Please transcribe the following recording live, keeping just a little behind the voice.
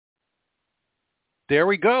There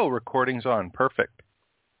we go. Recording's on. Perfect.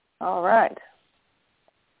 All right.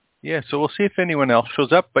 Yeah, so we'll see if anyone else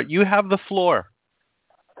shows up, but you have the floor.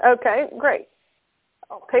 Okay, great.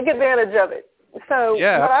 I'll take advantage of it. So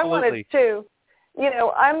yeah, what absolutely. I wanted to,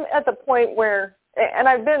 I'm at the point where, and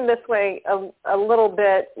I've been this way a little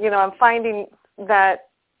bit, I'm finding that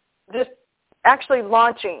just actually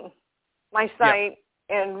launching my site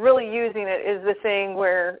and really using it is the thing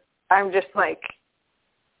where I'm just like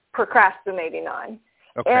procrastinating on.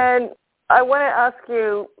 Okay. And I want to ask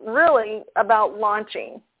you really about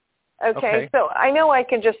launching. Okay, so I know I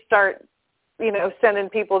can just start, sending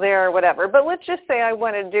people there or whatever, but let's just say I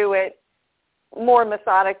want to do it more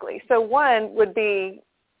methodically. So one would be,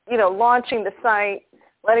 launching the site,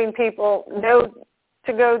 letting people know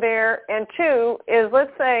to go there, and two is,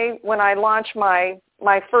 let's say when I launch my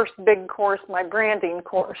first big course, my branding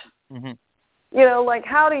course,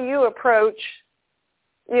 how do you approach,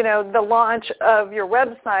 the launch of your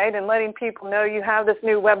website and letting people know you have this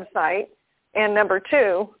new website? And number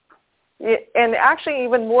two, and actually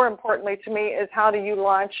even more importantly to me, is how do you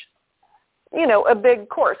launch, a big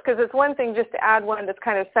course? Because it's one thing just to add one that's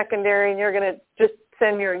kind of secondary and you're going to just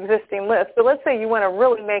send your existing list. But let's say you want to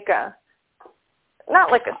really make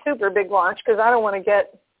not like a super big launch, because I don't want to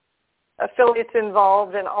get affiliates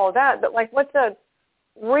involved and all that, but like what's a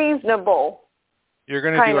reasonable You're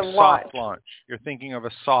going to do a soft launch. You're thinking of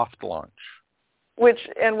a soft launch.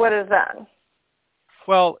 And what is that?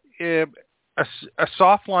 Well, a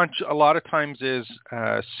soft launch a lot of times is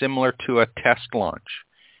similar to a test launch,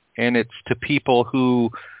 and it's to people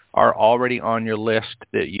who are already on your list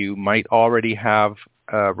that you might already have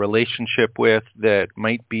a relationship with, that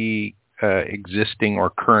might be existing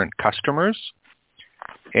or current customers.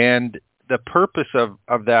 And the purpose of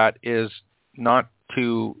that is not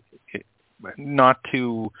to get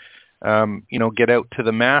out to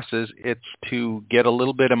the masses. It's to get a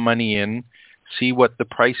little bit of money in, see what the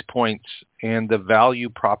price points and the value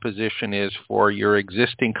proposition is for your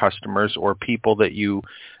existing customers or people that you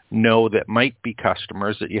know that might be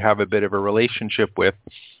customers that you have a bit of a relationship with.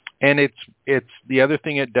 And it's the other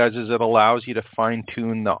thing it does is it allows you to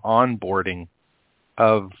fine-tune the onboarding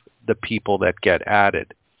of the people that get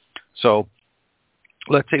added. So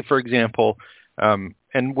let's say, for example, and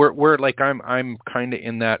we're like I'm kind of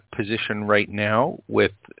in that position right now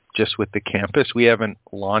with the campus. We haven't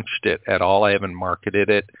launched it at all. I haven't marketed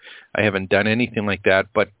it. I haven't done anything like that.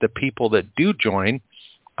 But the people that do join,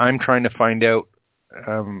 I'm trying to find out,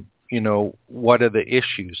 what are the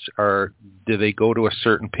issues? Do they go to a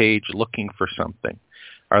certain page looking for something?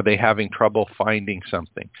 Are they having trouble finding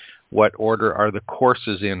something? What order are the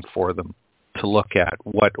courses in for them to look at?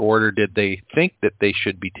 What order did they think that they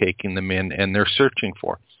should be taking them in and they're searching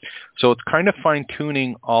for? So it's kind of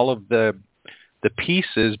fine-tuning all of the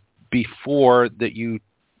pieces before that you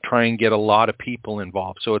try and get a lot of people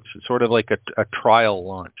involved. So it's sort of like a trial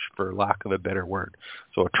launch, for lack of a better word.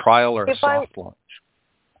 So a trial or a soft launch.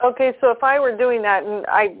 Okay, so if I were doing that, and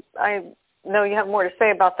I know you have more to say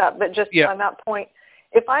about that, but just on that point,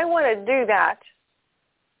 if I want to do that,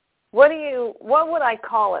 what would I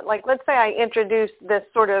call it? Like, let's say I introduce this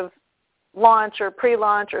sort of launch or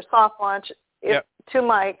pre-launch or soft launch to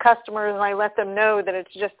my customers, and I let them know that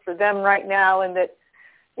it's just for them right now, and that,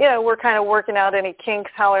 we're kind of working out any kinks,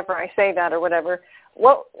 however I say that or whatever.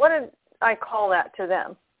 What did I call that to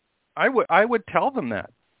them? I would tell them that.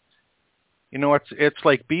 It's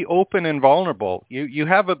like, be open and vulnerable. You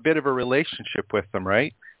have a bit of a relationship with them,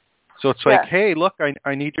 right? So it's like, hey, look,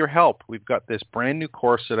 I need your help. We've got this brand new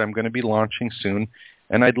course that I'm going to be launching soon,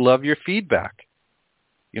 and I'd love your feedback.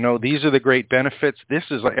 These are the great benefits. This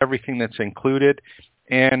is everything that's included.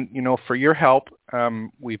 And, for your help,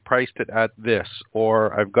 we priced it at this,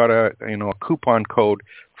 or I've got a coupon code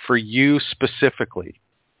for you specifically.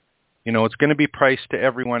 It's going to be priced to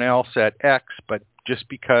everyone else at X, but just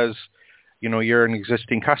because, you're an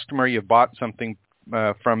existing customer, you bought something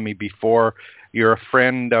from me before, you're a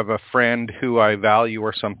friend of a friend who I value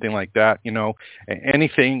or something like that,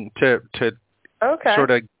 anything to sort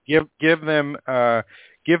of give them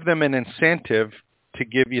an incentive to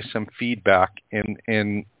give you some feedback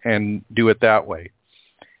and do it that way.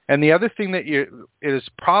 And the other thing that is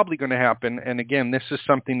probably going to happen, and again, this is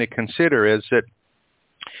something to consider, is that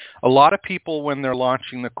a lot of people, when they're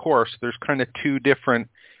launching the course, there's kind of two different,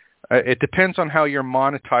 it depends on how you're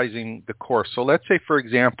monetizing the course. So let's say, for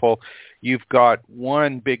example, you've got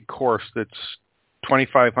one big course that's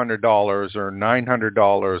 $2,500 or $900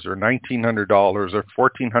 or $1,900 or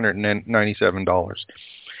 $1,497.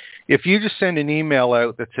 If you just send an email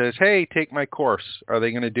out that says, hey, take my course, are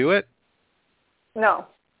they going to do it? No.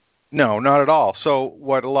 No, not at all. So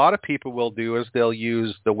what a lot of people will do is they'll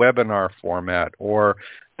use the webinar format or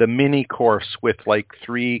the mini course with like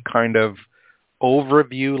 3 kind of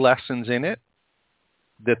overview lessons in it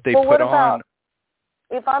that they put what on. About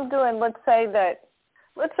if I'm doing, let's say that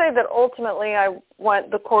ultimately I want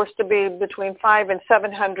the course to be between $500 and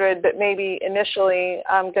 $700, but maybe initially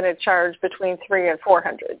I'm going to charge between $300 and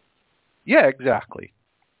 $400. Yeah, exactly.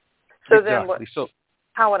 So exactly. Then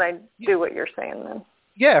how would I do what you're saying then?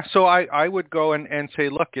 Yeah, so I would go and say,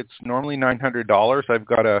 look, it's normally $900. I've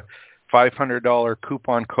got a $500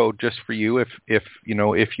 coupon code just for you if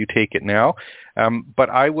you take it now. But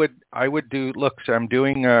I would do. Look, so I'm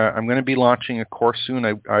going to be launching a course soon.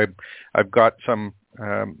 I've got some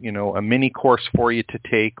a mini course for you to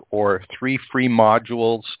take, or 3 free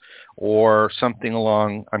modules, or something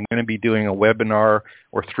along. I'm going to be doing a webinar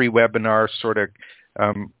or 3 webinars, sort of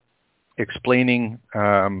explaining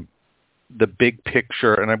the big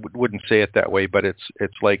picture, and I wouldn't say it that way, but it's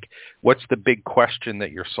like, what's the big question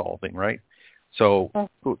that you're solving, right? So,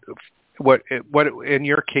 what in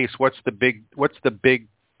your case, what's the big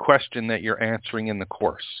question that you're answering in the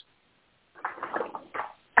course?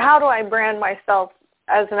 How do I brand myself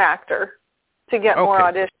as an actor to get more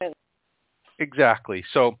auditions? Exactly.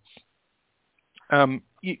 So,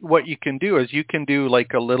 what you can do is you can do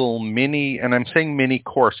like a little mini, and I'm saying mini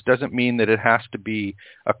course, doesn't mean that it has to be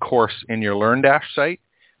a course in your Learndash site,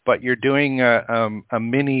 but you're doing a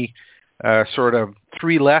mini sort of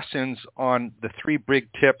 3 lessons on the 3 big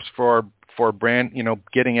tips for brand,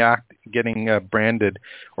 getting branded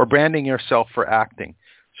or branding yourself for acting.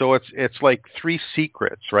 So it's like 3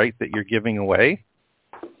 secrets, right, that you're giving away.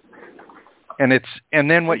 And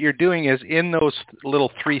then what you're doing is, in those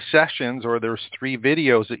little 3 sessions, or there's 3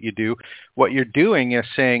 videos that you do, what you're doing is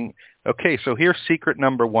saying, okay, so here's secret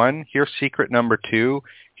number 1, here's secret number 2,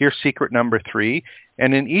 here's secret number 3.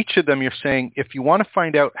 And in each of them, you're saying, if you want to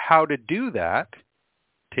find out how to do that,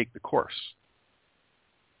 take the course.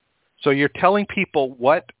 So you're telling people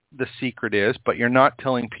what the secret is, but you're not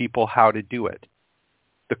telling people how to do it.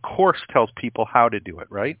 The course tells people how to do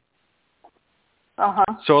it, right?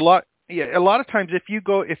 So a lot of times, if you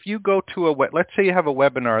go to let's say you have a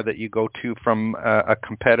webinar that you go to from a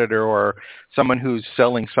competitor or someone who's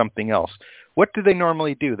selling something else, what do they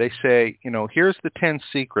normally do? They say, here's the 10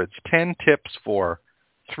 secrets, 10 tips for,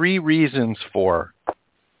 3 reasons for,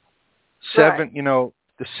 7,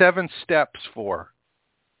 the 7 steps for.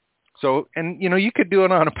 So, and you could do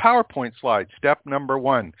it on a PowerPoint slide. Step number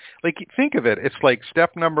 1, like, think of it. It's like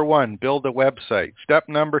step number 1, build a website. Step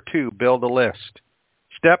number 2, build a list.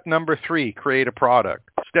 Step number 3, create a product.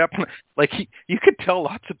 You could tell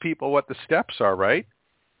lots of people what the steps are, right?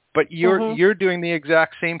 But you're doing the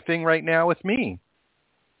exact same thing right now with me.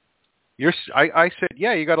 I said,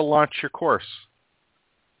 yeah, you got to launch your course.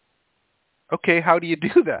 Okay, how do you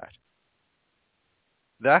do that?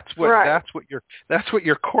 That's what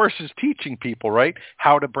your course is teaching people, right?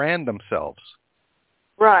 How to brand themselves.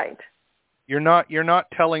 Right. You're not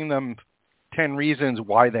telling them 10 reasons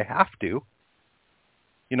why they have to.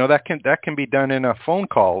 That can be done in a phone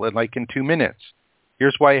call in 2 minutes.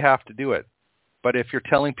 Here's why you have to do it. But if you're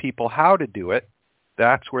telling people how to do it,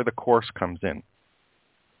 that's where the course comes in.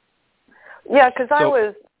 Yeah, because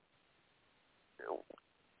so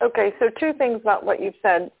 2 things about what you've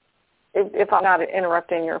said, if I'm not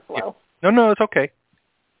interrupting your flow. No, it's okay.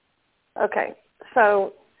 Okay,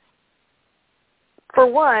 so for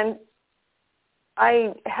one,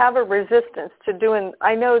 I have a resistance to doing,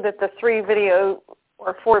 I know that the 3 video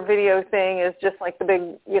or 4 video thing is just like the big,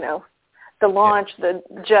 the launch, the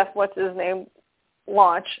Jeff, what's his name,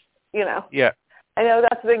 launch, Yeah. I know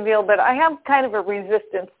that's a big deal, but I have kind of a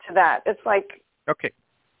resistance to that. It's like, okay,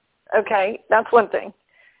 that's one thing.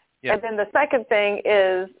 Yeah. And then the second thing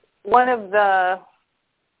is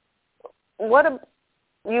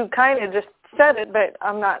you kind of just said it, but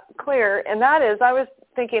I'm not clear, and that is, I was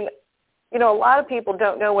thinking, a lot of people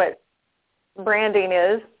don't know what branding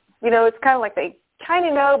is. It's kind of like they kind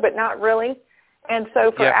of know, but not really. And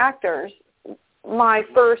so for actors, my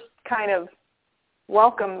first kind of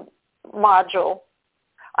welcome module,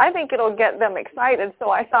 I think it'll get them excited.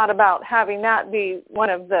 So I thought about having that be one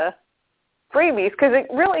of the freebies, because it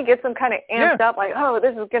really gets them kind of amped up, like, oh,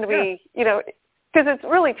 this is going to be, because it's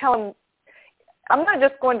really telling, I'm not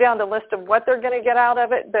just going down the list of what they're going to get out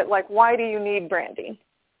of it, but like, why do you need branding?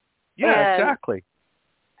 Yeah, and exactly.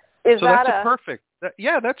 That's perfect.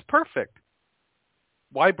 That's perfect.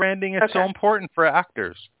 Why branding is so important for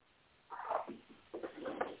actors.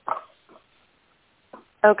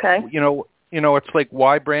 Okay. It's like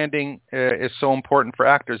why branding is so important for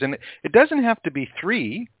actors. And it doesn't have to be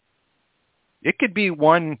 3. It could be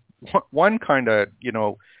 1 one kind of,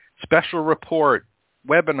 special report,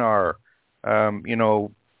 webinar, Well,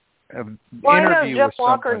 interview I know Jeff with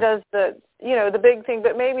Walker someone. does the big thing,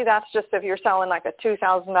 but maybe that's just if you're selling like a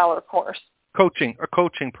 $2,000 course. A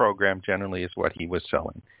coaching program generally is what he was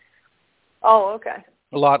selling. Oh, okay.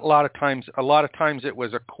 A lot of times it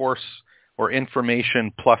was a course or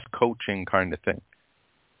information plus coaching kind of thing.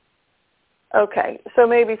 Okay, so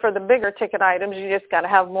maybe for the bigger ticket items, you just got to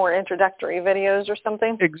have more introductory videos or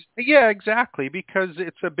something? Yeah, exactly, because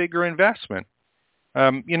it's a bigger investment.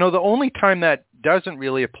 The only time that doesn't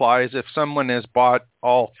really apply is if someone has bought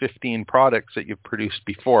all 15 products that you've produced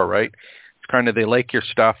before, right? It's kind of they like your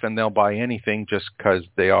stuff and they'll buy anything just because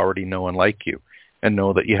they already know and like you and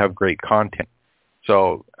know that you have great content.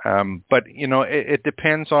 So, but, it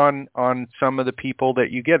depends on some of the people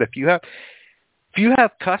that you get. If you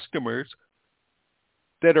have customers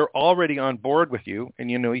that are already on board with you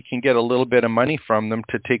and, you can get a little bit of money from them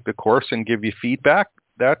to take the course and give you feedback,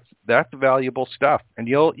 that's valuable stuff. And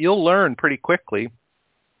you'll learn pretty quickly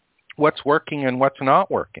what's working and what's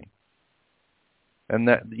not working. And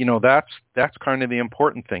that's kind of the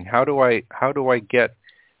important thing. How do I get,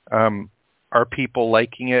 are people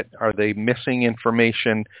liking it? Are they missing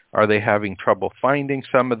information? Are they having trouble finding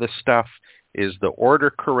some of the stuff? Is the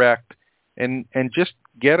order correct? And just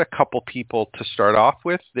get a couple people to start off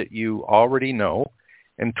with that you already know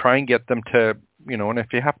and try and get them to, and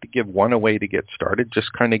if you have to give one away to get started,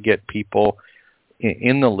 just kind of get people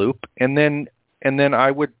in the loop. And then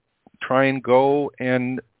I would try and go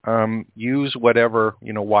and use whatever,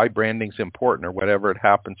 why branding's important or whatever it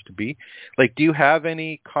happens to be. Like, do you have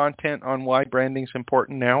any content on why branding's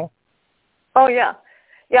important now? Oh, yeah.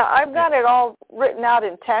 Yeah, I've got it all written out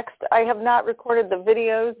in text. I have not recorded the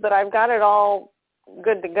videos, but I've got it all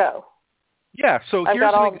good to go. Yeah, so I've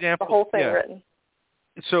here's got an example. The whole thing written.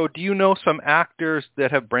 So do you know some actors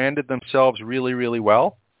that have branded themselves really, really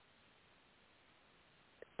well?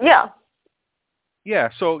 Yeah. Yeah,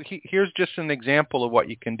 so here's just an example of what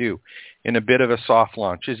you can do in a bit of a soft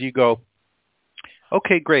launch is you go,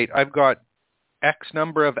 okay, great, I've got X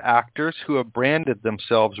number of actors who have branded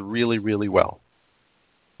themselves really, really well.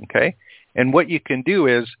 Okay? And what you can do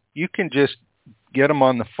is you can just get them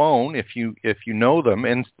on the phone if you know them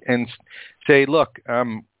and say, look,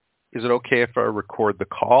 is it okay if I record the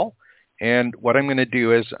call? And what I'm going to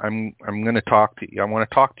do is I'm going to talk to you. I want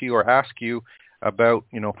to talk to you or ask you about,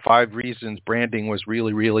 5 reasons branding was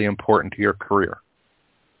really, really important to your career,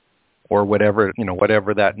 or whatever,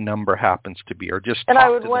 whatever that number happens to be, or just. And I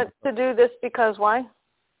would want to do this because why?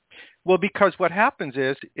 Well, because what happens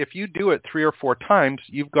is if you do it 3 or 4 times,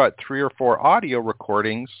 you've got 3 or 4 audio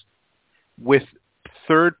recordings with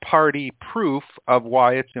third-party proof of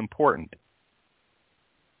why it's important.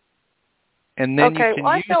 And then you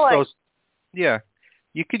can use those. Yeah,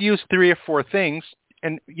 you could use 3 or 4 things.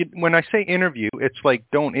 And when I say interview, it's like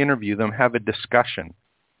don't interview them, have a discussion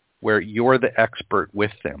where you're the expert with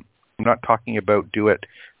them. I'm not talking about do it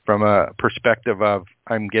from a perspective of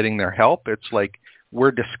I'm getting their help. It's like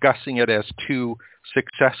we're discussing it as 2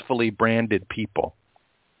 successfully branded people.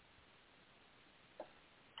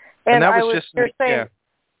 And that was just, you're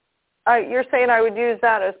saying I would use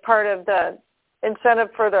that as part of the incentive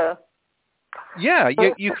for the. Yeah,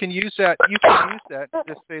 you can use that. You can use that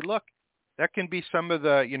to say, look, that can be some of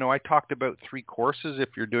the, I talked about 3 courses. If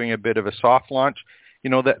you're doing a bit of a soft launch,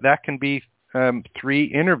 that can be 3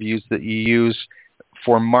 interviews that you use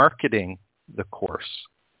for marketing the course.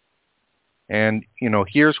 And,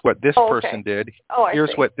 here's what this person did.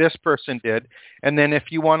 Here's what this person did. And then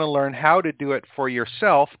if you want to learn how to do it for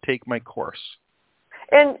yourself, take my course.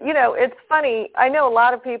 And, it's funny. I know a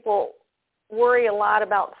lot of people worry a lot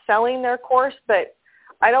about selling their course, but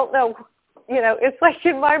I don't know. It's like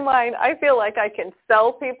in my mind, I feel like I can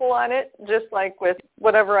sell people on it, just like with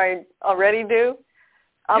whatever I already do.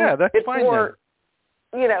 Yeah, that's it's fine. More,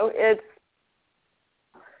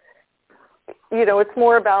 it's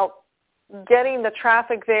more about getting the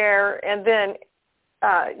traffic there, and then,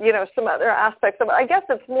 some other aspects of it. I guess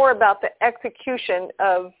it's more about the execution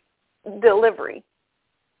of delivery.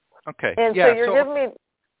 Okay. And so you're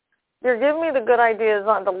giving me the good ideas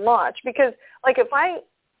on the launch, because, like, if I,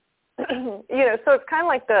 so it's kind of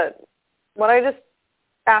like what I just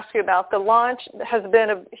asked you about. The launch has been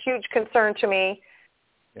a huge concern to me.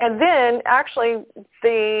 And then actually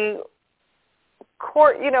the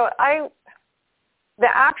course, the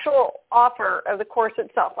actual offer of the course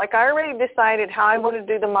itself, like I already decided how I want to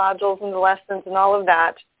do the modules and the lessons and all of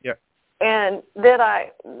that. Yeah. And then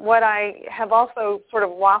what I have also sort of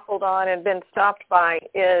waffled on and been stopped by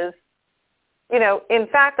is, in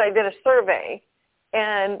fact, I did a survey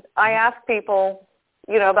and I asked people,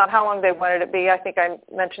 about how long they wanted it to be. I think I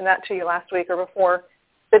mentioned that to you last week or before.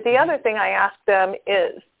 But the other thing I asked them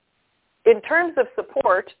is, in terms of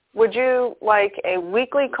support, would you like a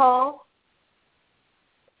weekly call,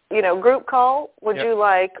 group call? Would you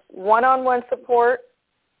like one-on-one support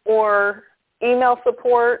or email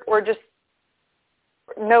support or just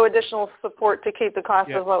no additional support to keep the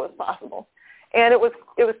cost as low as possible? And it was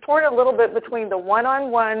torn a little bit between the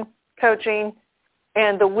one-on-one coaching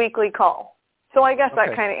and the weekly call. So I guess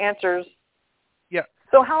that kind of answers. Yeah.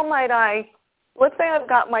 So how might let's say I've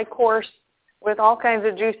got my course with all kinds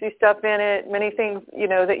of juicy stuff in it, many things,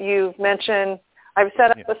 that you've mentioned. I've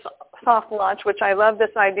set up a soft launch, which I love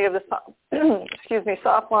this idea of the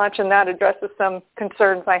soft launch, and that addresses some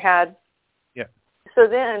concerns I had. Yeah. So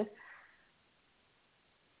then,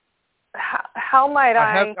 how might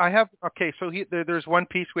okay, so there's one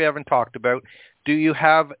piece we haven't talked about. Do you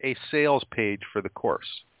have a sales page for the course?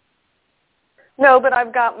 No, but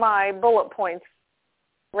I've got my bullet points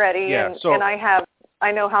ready, and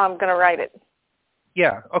I know how I'm going to write it.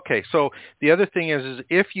 Yeah, okay. So the other thing is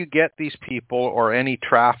if you get these people or any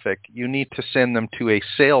traffic, you need to send them to a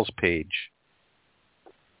sales page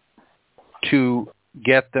to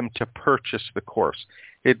get them to purchase the course.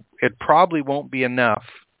 It probably won't be enough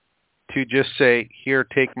to just say, here,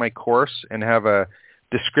 take my course, and have a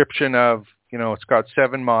description of, it's got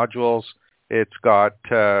 7 modules, it's got,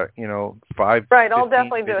 5. Right, I'll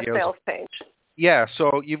definitely videos. do a sales page. Yeah,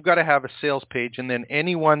 so you've got to have a sales page, and then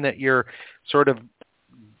anyone that you're sort of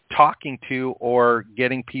talking to or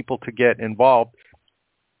getting people to get involved,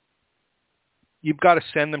 you've got to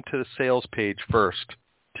send them to the sales page first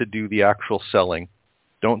to do the actual selling.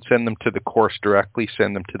 Don't send them to the course directly,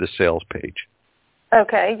 send them to the sales page.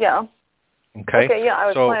 Okay, yeah. Okay, yeah, I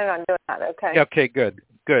was planning on doing that, okay. Okay, good.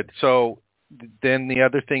 So then the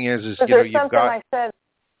other thing is was there something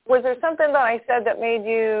that I said that made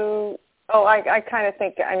you, I kind of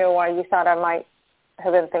think I know why you thought I might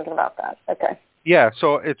have been thinking about that. Okay. Yeah,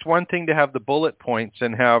 so it's one thing to have the bullet points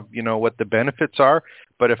and have, what the benefits are,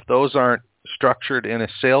 but if those aren't structured in a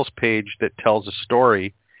sales page that tells a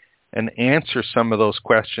story and answers some of those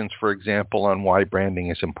questions, for example, on why branding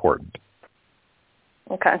is important.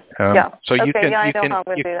 Okay. So you can, I know how I'm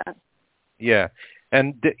going to do that. Yeah.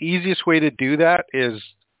 And the easiest way to do that is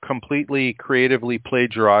completely creatively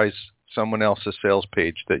plagiarize someone else's sales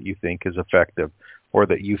page that you think is effective or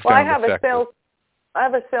that you found effective. I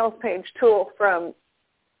have a sales page tool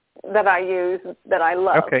that I use that I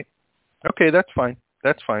love. Okay, that's fine.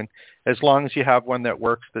 As long as you have one that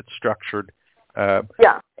works, that's structured. And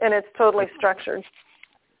it's totally structured.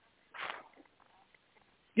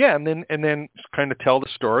 Yeah, and then kind of tell the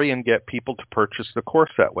story and get people to purchase the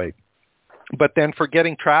course that way. But then for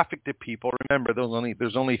getting traffic to people, remember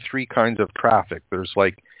there's only 3 kinds of traffic. There's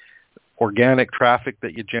like organic traffic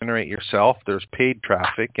that you generate yourself, there's paid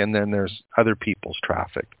traffic, and then there's other people's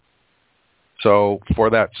traffic. So for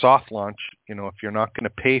that soft launch, if you're not going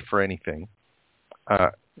to pay for anything,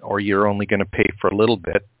 or you're only going to pay for a little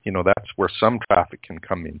bit, that's where some traffic can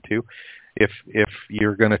come into. If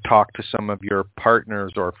you're going to talk to some of your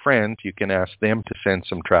partners or friends, you can ask them to send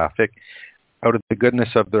some traffic out of the goodness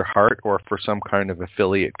of their heart, or for some kind of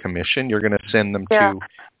affiliate commission. You're going to send them to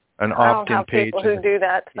an opt-in page. People who do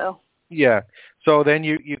that, so. Yeah. So then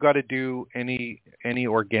you got to do any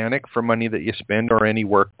organic for money that you spend or any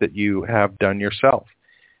work that you have done yourself.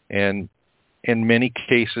 And in many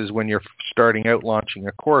cases, when you're starting out launching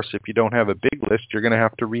a course, if you don't have a big list, you're going to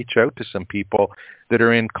have to reach out to some people that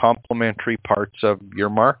are in complementary parts of your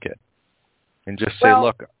market and just say,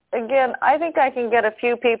 look. Again, I think I can get a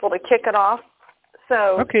few people to kick it off.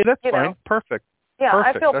 So, okay, that's fine. Perfect. Yeah,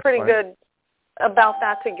 Perfect. I feel that's pretty fine. good about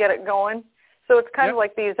that to get it going. So it's kind of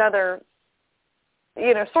like these other,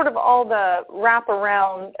 sort of all the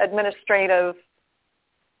wraparound administrative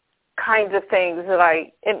kinds of things that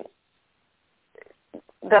I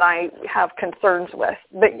have concerns with.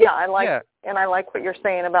 But I like what you're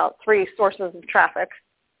saying about 3 sources of traffic.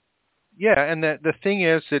 Yeah, and the thing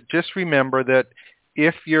is that just remember that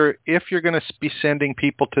if you're going to be sending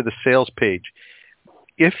people to the sales page,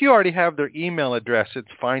 if you already have their email address,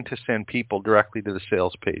 it's fine to send people directly to the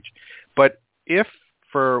sales page. But if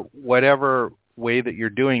for whatever way that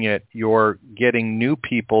you're doing it, you're getting new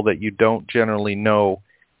people that you don't generally know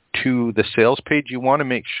to the sales page, you want to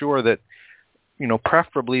make sure that,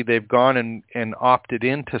 preferably they've gone and opted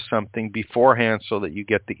into something beforehand so that you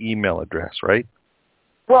get the email address, right?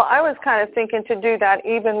 Well, I was kind of thinking to do that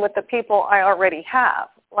even with the people I already have.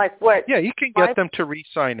 Like what? Yeah, you can get them to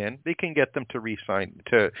re-sign in. They can get them to re-sign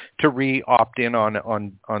to re-opt in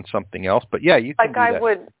on something else. But you can do that.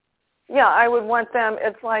 I would want them.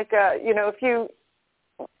 It's like if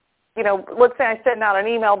let's say I send out an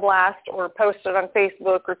email blast or post it on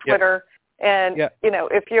Facebook or Twitter, and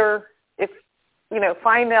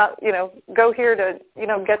find out, go here to,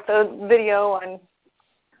 get the video on,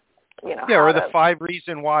 or the 5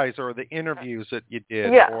 reason whys, or the interviews that you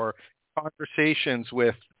did, or conversations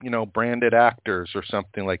with, branded actors or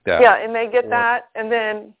something like that. Yeah, and they get that, and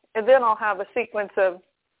then I'll have a sequence of,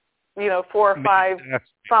 4 or 5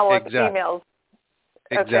 follow-up emails.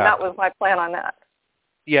 Okay, that was my plan on that.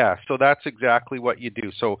 Yeah, so that's exactly what you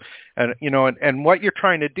do. So, and what you're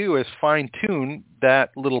trying to do is fine-tune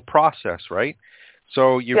that little process, right?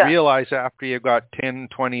 So you realize after you've got 10,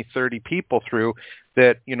 20, 30 people through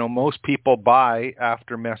that, most people buy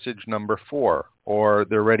after message number 4, or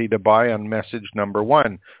they're ready to buy on message number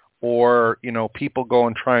 1, or, people go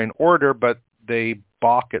and try and order, but they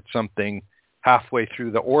balk at something halfway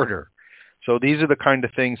through the order. So these are the kind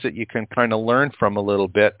of things that you can kind of learn from a little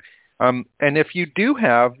bit. And if you do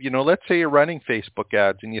have, let's say you're running Facebook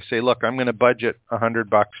ads and you say, look, I'm going to budget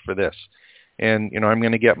 $100 for this. And, I'm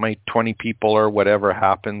going to get my 20 people or whatever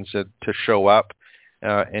happens to show up.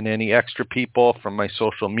 And any extra people from my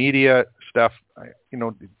social media stuff,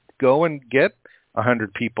 go and get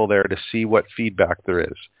 100 people there to see what feedback there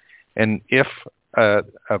is. And if a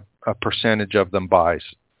percentage of them buys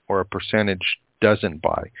or a percentage doesn't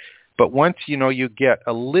buy. But once, you get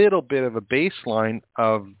a little bit of a baseline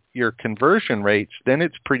of your conversion rates, then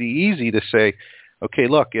it's pretty easy to say, okay,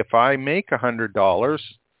 look, if I make $100,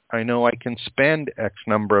 I know I can spend X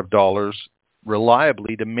number of dollars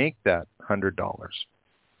reliably to make that $100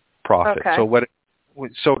 profit. Okay.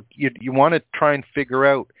 So you want to try and figure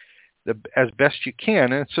out as best you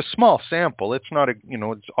can, and it's a small sample. It's not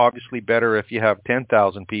it's obviously better if you have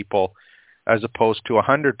 10,000 people as opposed to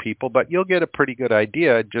 100 people, but you'll get a pretty good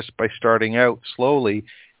idea just by starting out slowly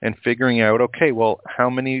and figuring out, okay, well, how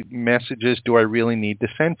many messages do I really need to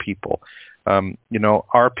send people?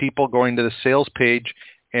 Are people going to the sales page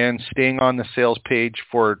and staying on the sales page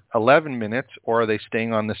for 11 minutes, or are they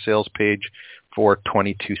staying on the sales page for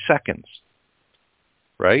 22 seconds?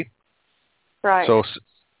 Right? Right. So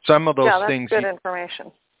some of those things. Yeah, that's good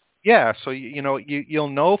information. Yeah, so you'll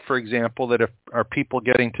know, for example, that if are people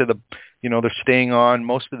getting to the, they're staying on,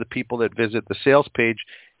 most of the people that visit the sales page,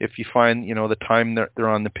 if you find, the time they're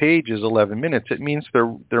on the page is 11 minutes, it means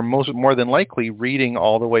they're more than likely reading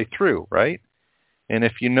all the way through, right? And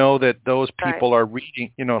if you know that those people are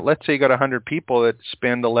reading, let's say you got 100 people that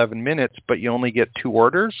spend 11 minutes, but you only get 2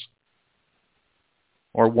 orders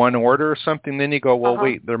or 1 order or something, then you go, well,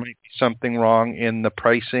 wait, there might be something wrong in the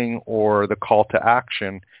pricing or the call to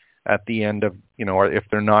action at the end of, or if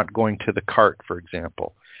they're not going to the cart, for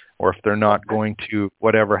example, or if they're not going to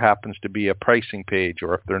whatever happens to be a pricing page,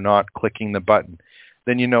 or if they're not clicking the button,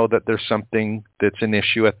 then you know that there's something that's an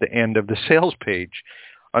issue at the end of the sales page.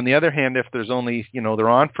 On the other hand, if there's only, they're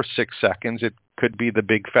on for 6 seconds, it could be the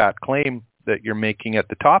big fat claim that you're making at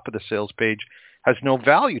the top of the sales page has no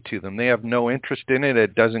value to them. They have no interest in it.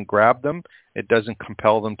 It doesn't grab them. It doesn't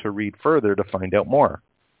compel them to read further to find out more.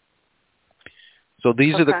 So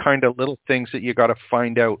these are the kind of little things that you got to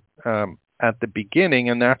find out at the beginning,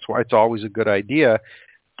 and that's why it's always a good idea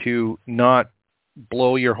to not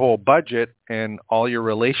blow your whole budget and all your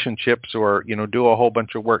relationships, or do a whole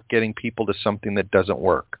bunch of work getting people to something that doesn't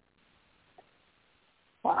work.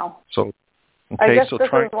 Wow. So I guess this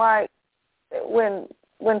is why when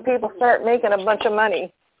people start making a bunch of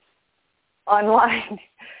money online,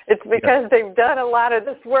 it's because they've done a lot of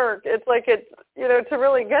this work. It's like to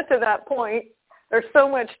really get to that point, there's so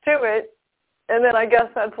much to it, and then I guess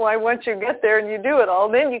that's why once you get there and you do it all,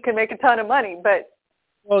 then you can make a ton of money. But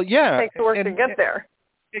it takes work to get there.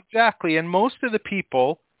 Exactly, and most of the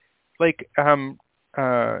people, like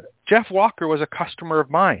Jeff Walker, was a customer of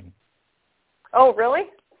mine. Oh, really?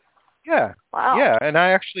 Yeah. Wow. Yeah, and I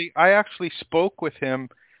actually spoke with him.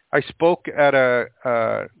 I spoke at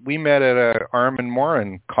we met at a Armin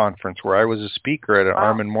Morin conference where I was a speaker at an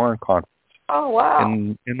Armin Morin conference. Oh, wow.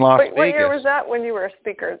 In Las Vegas. What year was that when you were a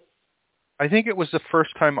speaker? I think it was the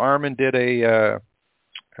first time Armin did I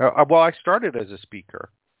started as a speaker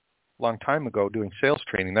a long time ago doing sales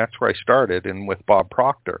training. That's where I started, and with Bob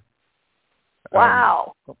Proctor.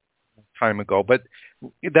 Wow. Time ago. But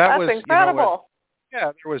That's incredible.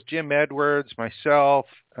 There was Jim Edwards, myself,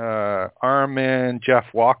 Armin, Jeff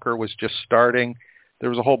Walker was just starting. There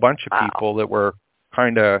was a whole bunch of people that were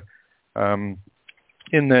kind of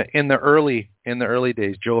in the early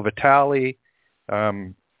days. Joe Vitale,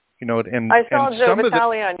 and I saw Joe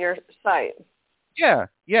Vitale on your site.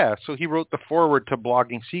 Yeah. So he wrote the foreword to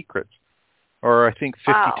Blogging Secrets, or I think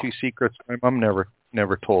 52 Secrets my mom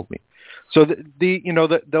never told me. So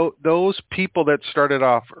those people that started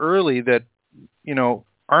off early, that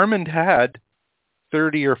Armand had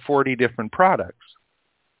 30 or 40 different products.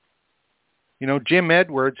 Jim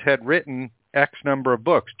Edwards had written X number of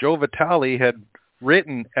books. Joe Vitale had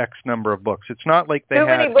written X number of books. It's not like they had...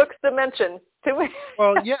 Too many books to mention. Too many.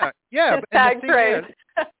 Well, yeah. And the thing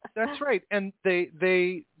is, that's right. And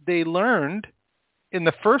they learned in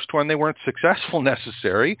the first one, they weren't successful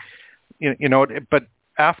necessarily, but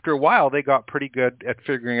after a while, they got pretty good at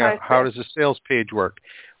figuring out how does a sales page work?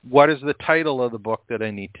 What is the title of the book that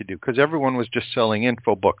I need to do? Because everyone was just selling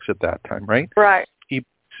info books at that time, right? Right.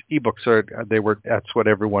 Ebooks that's what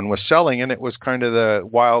everyone was selling, and it was kind of the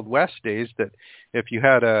Wild West days that if you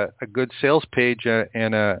had a good sales page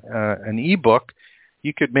and an ebook,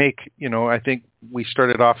 you could make, I think we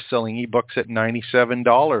started off selling ebooks at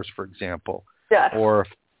 $97, for example, or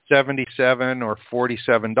 $77 or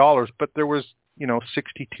 $47, but there was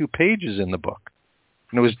 62 pages in the book,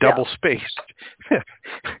 and it was double spaced.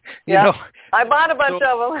 I bought a bunch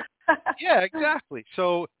of them. Yeah, exactly.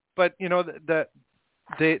 So, but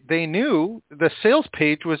they knew the sales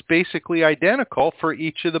page was basically identical for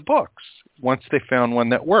each of the books once they found one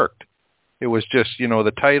that worked. It was just,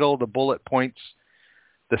 the title, the bullet points,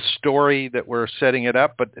 the story that we're setting it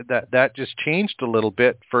up, but that just changed a little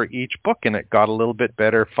bit for each book, and it got a little bit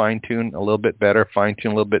better, fine-tuned, a little bit better,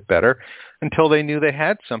 fine-tuned, a little bit better, until they knew they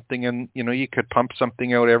had something, and, you could pump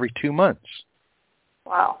something out every 2 months.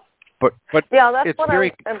 Wow. But yeah, that's what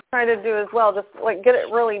I'm trying to do as well, just like get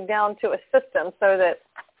it really down to a system so that,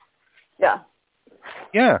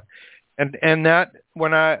 Yeah, and that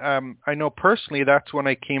when I know personally, that's when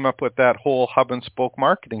I came up with that whole hub and spoke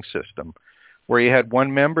marketing system, where you had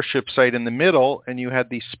one membership site in the middle, and you had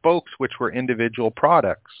these spokes, which were individual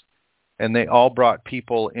products, and they all brought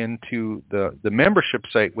people into the membership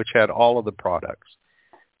site, which had all of the products.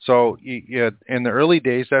 So in the early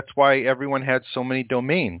days, that's why everyone had so many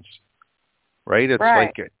domains. Right? It's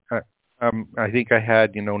like, I think I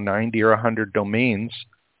had, 90 or 100 domains,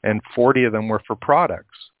 and 40 of them were for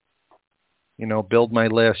products. Build my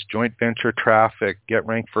list, joint venture traffic, get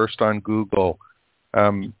ranked first on Google.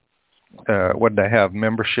 What did I have?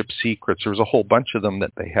 Membership secrets. There was a whole bunch of them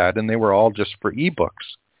that they had, and they were all just for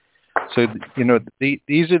ebooks. So,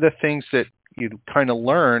 these are the things that you kind of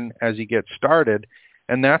learn as you get started,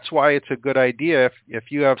 and that's why it's a good idea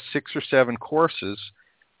if you have 6 or 7 courses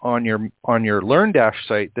on your Learndash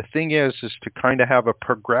site. The thing is to kind of have a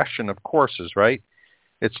progression of courses, right?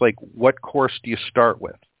 It's like, what course do you start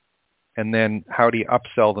with? And then how do you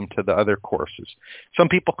upsell them to the other courses? Some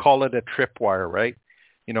people call it a tripwire, right?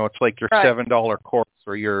 It's like your $7 course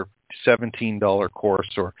or your $17 course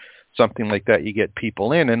or something like that. You get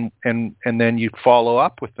people in, and then you follow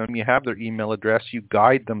up with them. You have their email address. You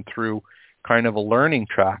guide them through kind of a learning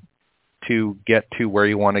track to get to where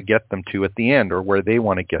you want to get them to at the end, or where they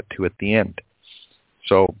want to get to at the end.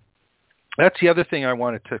 So that's the other thing I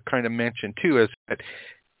wanted to kind of mention too, is that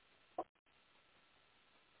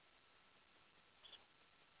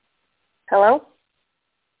Hello?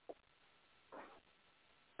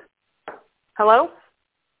 Hello?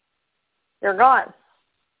 You're gone.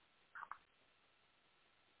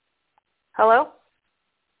 Hello?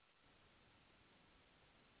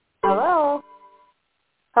 Hello?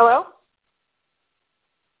 Hello?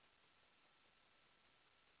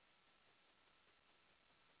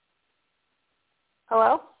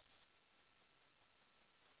 Hello?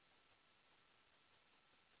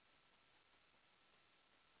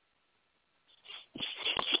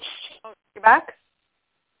 Oh, you back?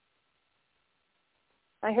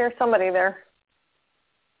 I hear somebody there.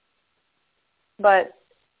 But,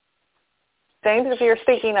 James, if you're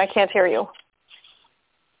speaking, I can't hear you.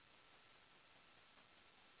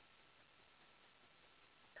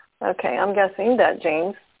 Okay, I'm guessing that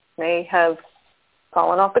James may have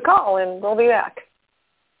fallen off the call, and we'll be back.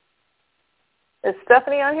 Is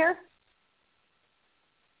Stephanie on here?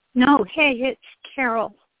 No, hey, it's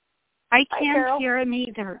Carol. I Hi, can't Carol. hear him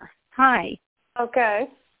either. Hi. Okay.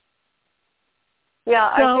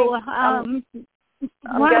 Yeah, so, I think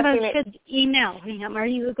one of us should email him. Are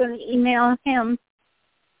you going to email him?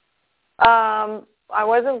 I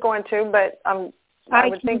wasn't going to, but I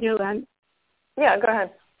would think. Do it. Yeah, go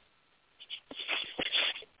ahead.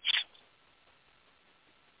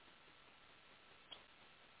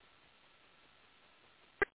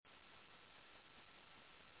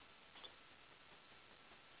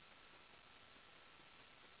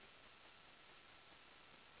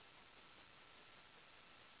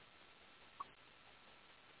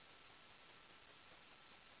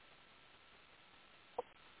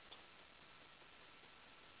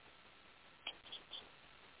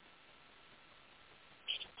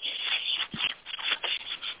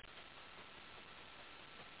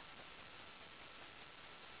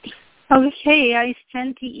 Okay, I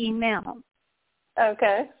sent the email.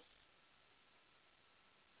 Okay.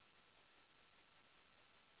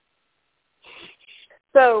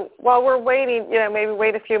 So while we're waiting, maybe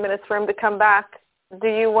wait a few minutes for him to come back, do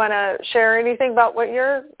you want to share anything about what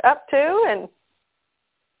you're up to and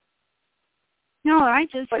No, I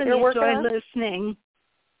just what really you're working enjoy on? listening.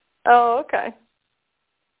 Oh, okay.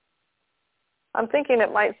 I'm thinking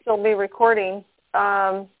it might still be recording.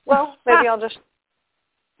 Well, maybe I'll just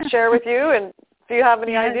share with you, and do you have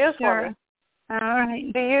any ideas for me? All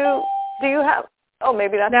right. Do you have? Oh,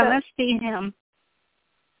 maybe that must be him.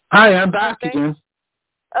 Hi, I'm back again.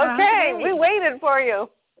 Okay, we waited for you.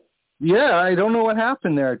 Yeah, I don't know what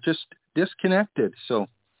happened there. It just disconnected. So,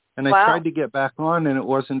 and I tried to get back on, and it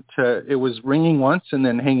wasn't. It was ringing once and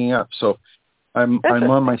then hanging up. So, I'm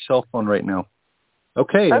on my cell phone right now.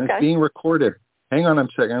 Okay, and it's being recorded. Hang on a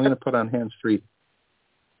second. I'm going to put on hands-free.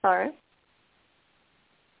 All right.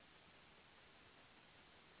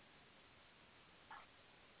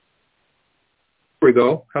 Here we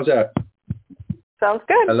go. How's that? Sounds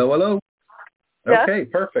good. Hello. Yes? Okay,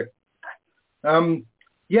 perfect. So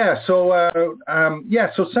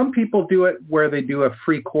some people do it where they do a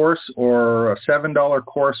free course or a $7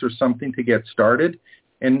 course or something to get started.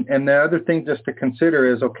 And the other thing just to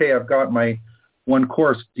consider is, okay, I've got my one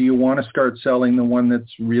course. Do you want to start selling the one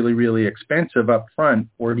that's really, really expensive up front,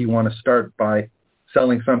 or do you want to start by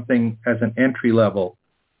selling something as an entry level?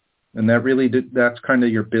 And that's kind of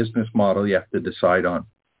your business model you have to decide on,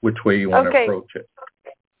 which way you want to approach it.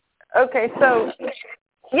 Okay, so,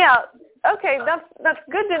 that's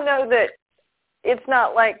good to know that it's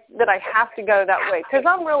not like that I have to go that way, because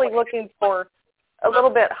I'm really looking for a little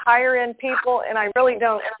bit higher end people, and I really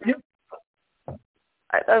don't.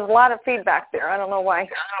 There's a lot of feedback there. I don't know why.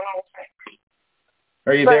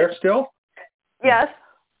 Are you there still? Yes.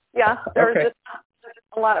 Yeah, there's just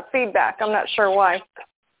a lot of feedback. I'm not sure why.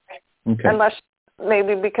 Okay. Unless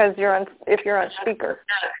maybe because if you're on speaker.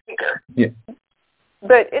 Yeah.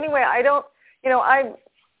 But anyway, I don't.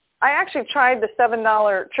 I actually tried the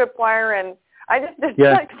 $7 tripwire, and I just didn't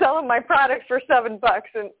like selling my products for $7.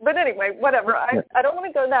 But anyway, whatever. I don't want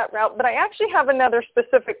to go that route. But I actually have another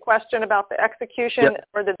specific question about the execution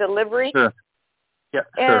or the delivery. Sure. Yeah.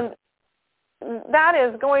 And that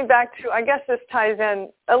is going back to, I guess this ties in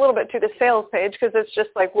a little bit to the sales page, because it's just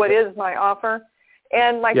like, what is my offer?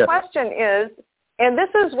 And my question is, and this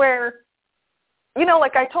is where,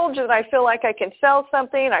 like I told you that I feel like I can sell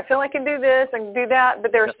something, I feel like I can do this and do that,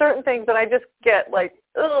 but there are certain things that I just get like,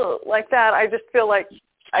 like that. I just feel like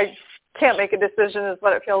I can't make a decision is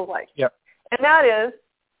what it feels like. Yep. And that is,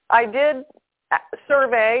 I did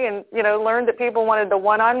survey and, learned that people wanted the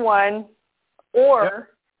one-on-one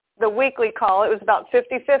or the weekly call. It was about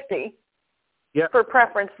 50-50 for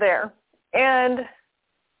preference there. And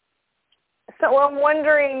so I'm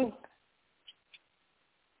wondering,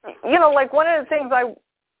 like one of the things I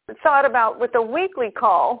thought about with the weekly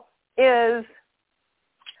call is,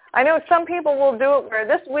 I know some people will do it where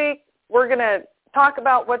this week we're going to talk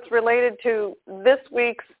about what's related to this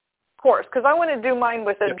week's course, because I want to do mine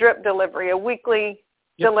with a drip delivery, a weekly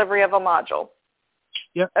delivery of a module.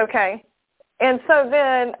 Yep. Okay. And so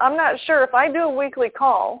then I'm not sure if I do a weekly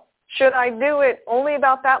call, should I do it only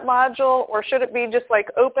about that module, or should it be just like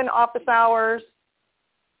open office hours?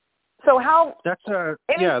 So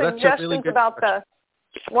any suggestions that's a really good about question.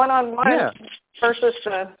 the one-on-one versus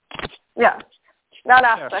that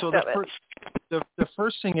aspect so of it? The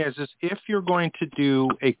first thing is if you're going to do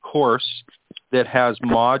a course that has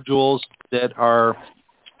modules that are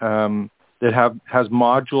has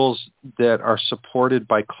modules that are supported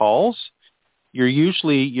by calls,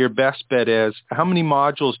 your best bet is, how many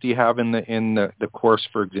modules do you have in the course,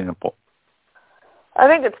 for example? I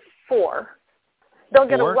think it's 4. They'll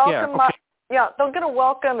get 4? a welcome. They'll get a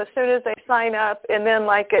welcome as soon as they sign up, and then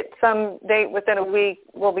like at some date within a week,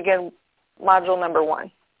 we'll begin module number 1.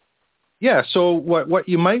 Yeah, so what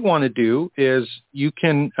you might want to do is you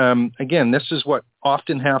can, again, this is what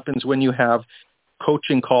often happens when you have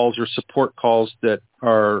coaching calls or support calls that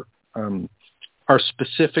are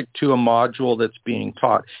specific to a module that's being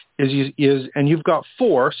taught, and you've got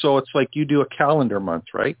 4, so it's like you do a calendar month,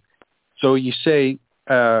 right? So you say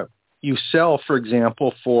you sell, for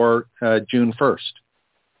example, for June 1st,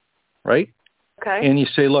 right? Okay. And you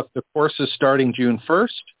say, look, the course is starting June 1st.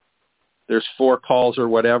 There's 4 calls or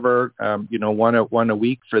whatever, one a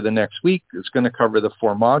week for the next week. It's going to cover the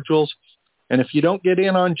 4 modules. And if you don't get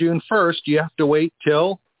in on June 1st, you have to wait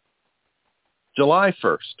till July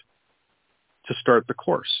 1st to start the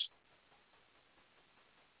course.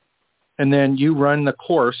 And then you run the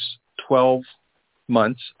course 12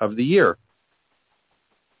 months of the year.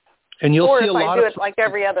 And you'll see a lot of... Or if I do it like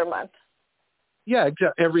every other month. Yeah,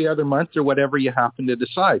 every other month or whatever you happen to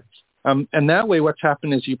decide. And that way what's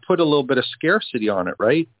happened is you put a little bit of scarcity on it,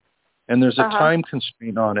 right? And there's a time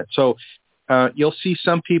constraint on it. So you'll see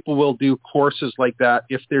some people will do courses like that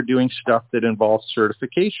if they're doing stuff that involves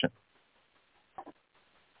certification.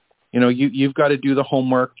 You know, you've got to do the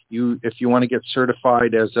homework. If you want to get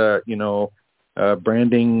certified as a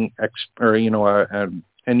branding or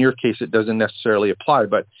in your case it doesn't necessarily apply,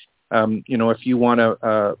 but if you want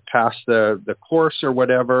to pass the course or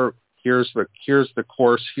whatever, here's the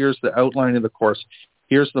course, here's the outline of the course,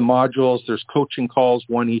 here's the modules. There's coaching calls,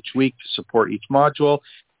 one each week to support each module,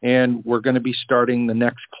 and we're going to be starting the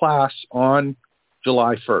next class on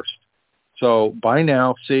July 1st. So by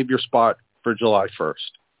now, save your spot for July 1st.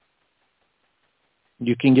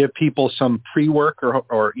 You can give people some pre-work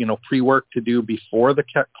or pre-work to do before the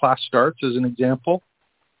class starts, as an example.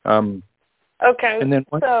 Okay. And then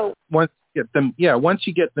once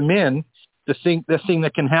you get them in, the thing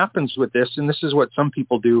that can happen with this, and this is what some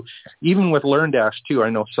people do, even with Learndash too. I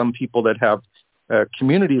know some people that have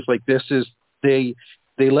communities like this, is they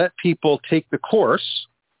let people take the course,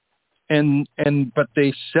 but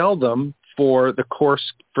they sell them for the course.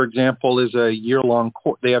 For example, is a year-long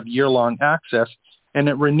course. They have year-long access, and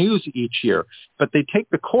it renews each year. But they take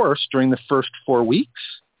the course during the first 4 weeks,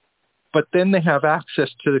 but then they have access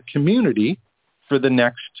to the community for the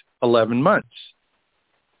next 11 months,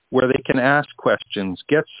 where they can ask questions,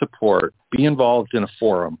 get support, be involved in a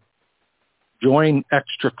forum, join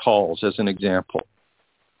extra calls, as an example.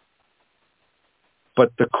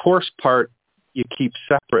 But the course part, you keep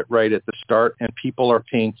separate right at the start, and people are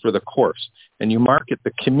paying for the course. And you market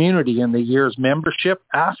the community and the year's membership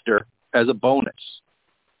after as a bonus.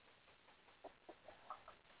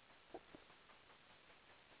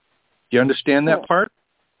 Do you understand that part?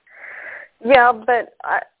 Yeah, but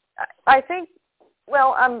I think,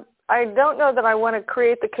 I don't know that I want to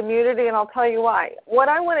create the community, and I'll tell you why. What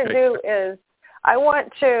I want to do is I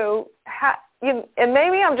want to and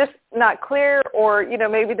maybe I'm just not clear, or,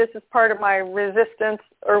 maybe this is part of my resistance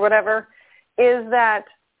or whatever, is that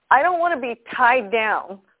I don't want to be tied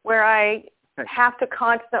down where I have to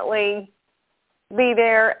constantly be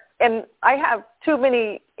there, and I have too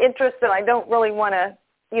many interests that I don't really want to,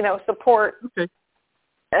 support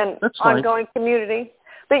an ongoing community.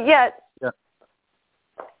 But yet, that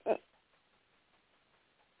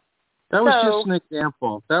was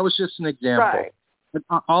just an example. Right. But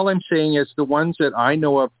all I'm saying is the ones that I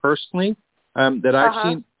know of personally that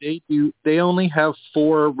I've seen, they only have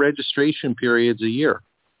 4 registration periods a year.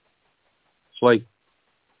 It's like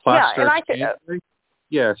class starts January.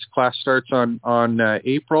 Yes, class starts on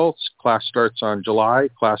April. Class starts on July.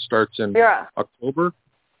 Class starts in October.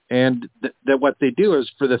 And what they do is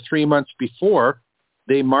for the 3 months before,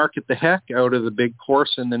 they market the heck out of the big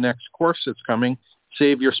course and the next course that's coming.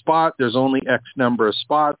 Save your spot. There's only X number of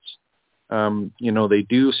spots. They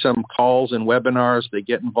do some calls and webinars. They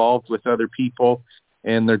get involved with other people,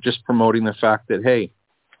 and they're just promoting the fact that, hey,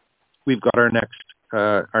 we've got our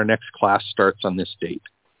next class starts on this date.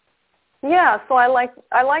 Yeah, so I like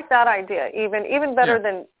that idea even better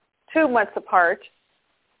than 2 months apart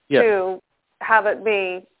to have it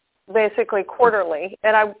be basically quarterly.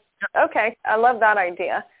 And I love that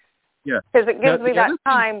idea. Yeah, because it gives me that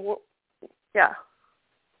time.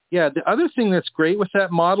 Yeah, the other thing that's great with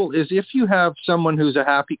that model is if you have someone who's a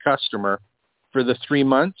happy customer for the 3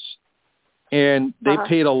 months and they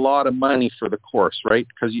paid a lot of money for the course, right?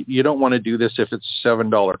 Because you don't want to do this if it's a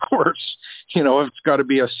 $7 course. It's got to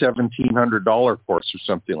be a $1,700 course or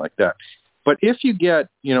something like that. But if you get,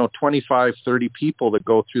 25, 30 people that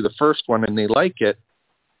go through the first one and they like it,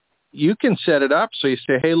 you can set it up so you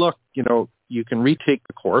say, hey, look, you can retake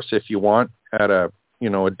the course if you want at a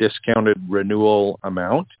discounted renewal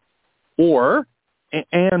amount. Or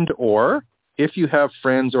if you have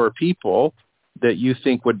friends or people that you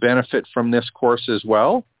think would benefit from this course as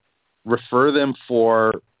well, refer them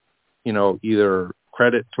for, either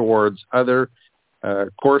credit towards other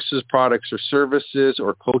courses, products, or services,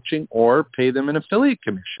 or coaching, or pay them an affiliate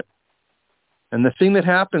commission. And the thing that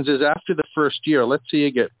happens is after the first year, let's say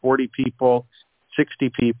you get 40 people, 60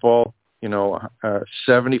 people,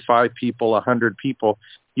 75 people, 100 people,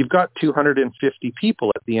 you've got 250 people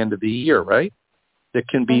at the end of the year, right? That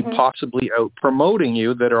can be possibly out promoting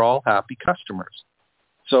you that are all happy customers.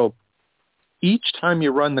 So each time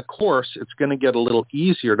you run the course, it's going to get a little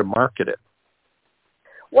easier to market it.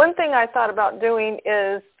 One thing I thought about doing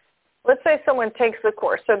is, let's say someone takes the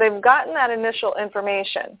course. So they've gotten that initial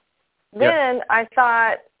information. Then I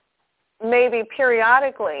thought maybe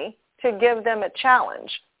periodically to give them a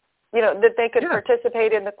challenge. that they could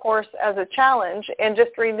participate in the course as a challenge and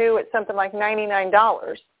just renew at something like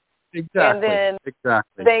 $99. Exactly. And then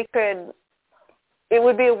they could, it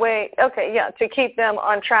would be a way, to keep them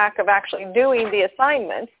on track of actually doing the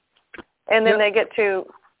assignments. And then they get to,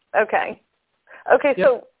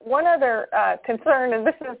 so one other concern, and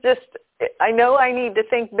this is just, I know I need to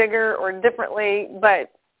think bigger or differently, but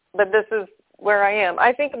this is where I am.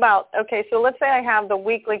 I think about, so let's say I have the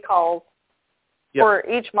weekly calls for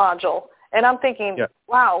each module, and I'm thinking,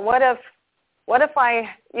 wow, what if I,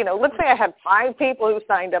 let's say I had 5 people who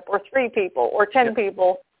signed up, or 3 people, or 10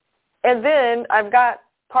 people, and then I've got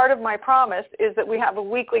part of my promise is that we have a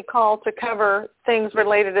weekly call to cover things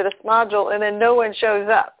related to this module, and then no one shows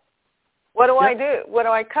up. What do I do? What do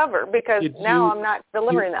I cover? Because now I'm not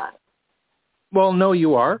delivering that. Well, no,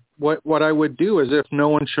 you are. What I would do is if no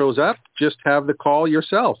one shows up, just have the call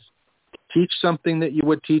yourself. Teach something that you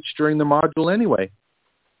would teach during the module anyway.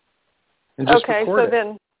 And just record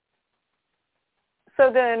it. So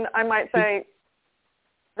then I might say,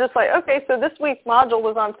 just like, so this week's module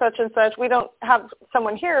was on such and such. We don't have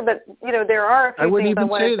someone here, but, there are a few things I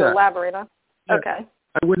wanted to elaborate on. Yeah. Okay.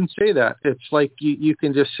 I wouldn't say that. It's like you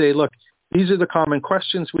can just say, look, these are the common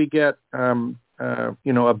questions we get,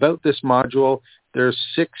 about this module. There's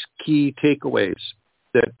 6 key takeaways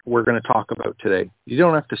that we're going to talk about today. You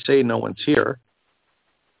don't have to say no one's here.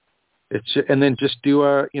 And then just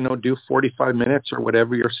do 45 minutes or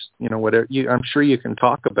whatever I'm sure you can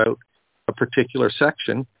talk about a particular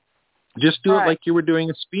section. Just do it like you were doing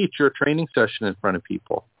a speech or a training session in front of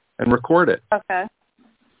people and record it. Okay.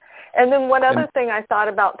 And then one other thing I thought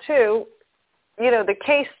about too, the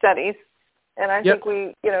case studies, and I think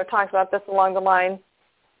we, talked about this along the line,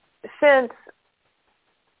 since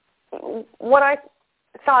what I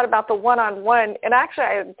thought about the one-on-one, and actually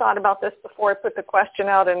I had thought about this before I put the question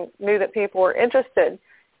out and knew that people were interested,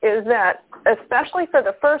 is that especially for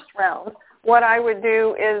the first round, what I would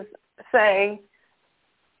do is say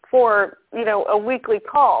for, a weekly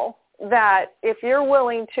call that if you're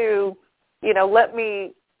willing to, let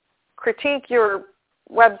me critique your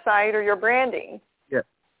website or your branding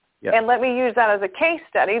and let me use that as a case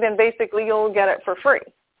study, then basically you'll get it for free.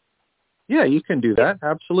 Yeah, you can do that.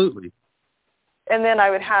 Absolutely. And then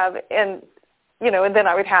I would have, 3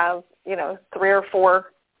 or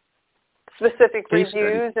 4 specific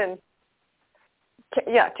reviews and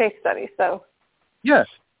case studies. So. Yes.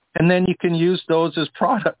 And then you can use those as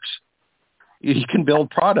products. You can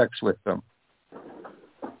build products with them.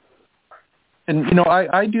 And,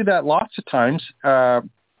 I do that lots of times.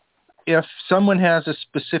 If someone has a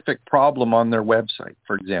specific problem on their website,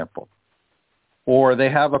 for example, or they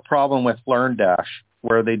have a problem with Learndash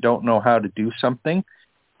where they don't know how to do something,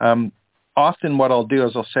 often what I'll do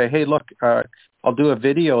is I'll say, hey, look, I'll do a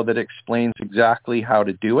video that explains exactly how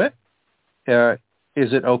to do it.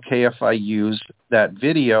 Is it okay if I use that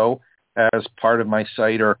video as part of my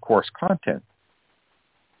site or course content?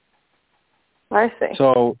 I see.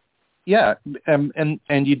 So, and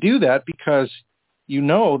you do that because you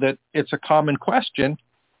know that it's a common question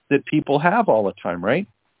that people have all the time, right?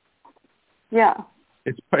 Yeah.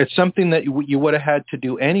 It's something that you would have had to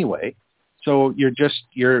do anyway. So you're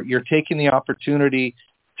taking the opportunity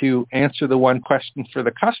to answer the one question for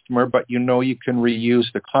the customer, but you can reuse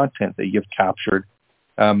the content that you've captured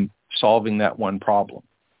solving that one problem.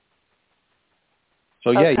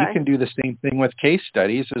 So you can do the same thing with case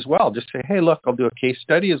studies as well. Just say, hey, look, I'll do a case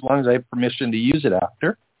study as long as I have permission to use it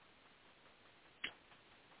after.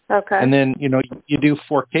 Okay. And then, you do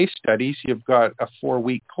 4 case studies. You've got a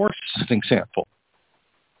 4-week course as an example.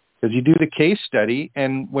 Because you do the case study,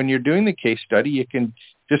 and when you're doing the case study, you can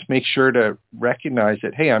just make sure to recognize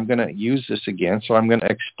that, hey, I'm going to use this again, so I'm going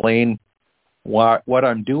to explain what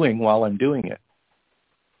I'm doing while I'm doing it.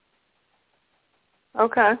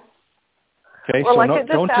 Okay. Okay. Well, so I could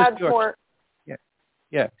just add more.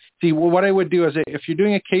 Yeah. See, what I would do is if you're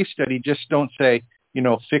doing a case study, just don't say,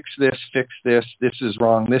 fix this, this is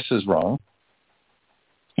wrong, this is wrong.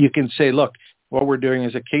 You can say, look, what we're doing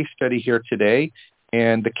is a case study here today,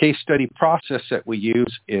 and the case study process that we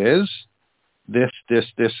use is this,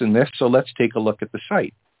 and this. So let's take a look at the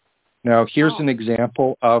site. Now, here's an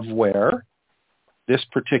example of where this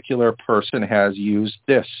particular person has used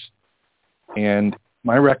this. And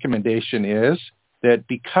my recommendation is that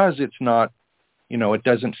because it's not, it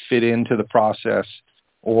doesn't fit into the process,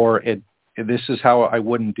 or this is how I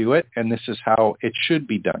wouldn't do it, and this is how it should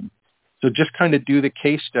be done. So just kind of do the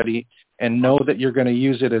case study and know that you're going to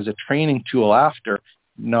use it as a training tool after,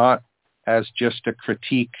 not as just a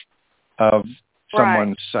critique of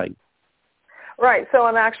someone's site. Right. So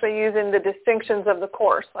I'm actually using the distinctions of the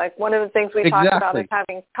course. Like one of the things we talked about is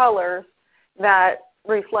having colors that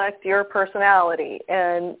reflect your personality.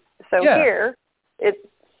 And so here, it's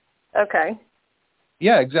okay.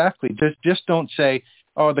 Yeah, exactly. Just don't say,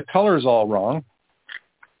 "Oh, the color's all wrong."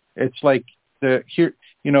 It's like here's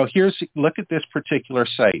look at this particular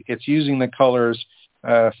site. It's using the colors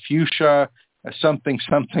fuchsia, something,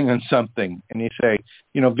 and something, and you say,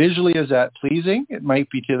 visually, is that pleasing? It might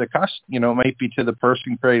be to the it might be to the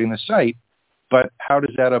person creating the site, but how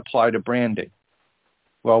does that apply to branding?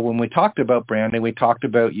 Well, when we talked about branding, we talked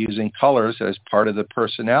about using colors as part of the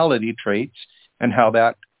personality traits and how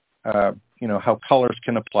that how colors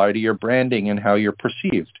can apply to your branding and how you're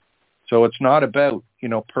perceived. So it's not about,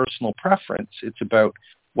 personal preference. It's about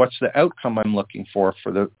what's the outcome I'm looking for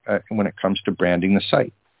when it comes to branding the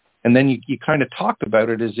site. And then you kind of talk about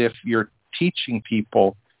it as if you're teaching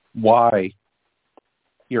people why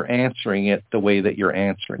you're answering it the way that you're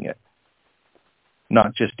answering it,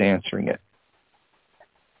 not just answering it.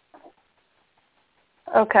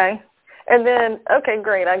 Okay. And then, okay,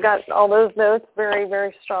 great. I got all those notes, very,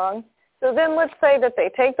 very strong. So then let's say that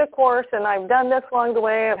they take the course, and I've done this along the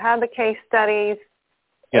way. I've had the case studies,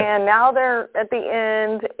 and now they're at the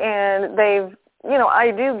end, and they've,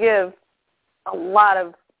 I do give a lot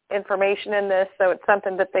of information in this, so it's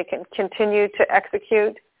something that they can continue to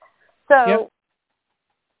execute. So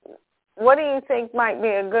what do you think might be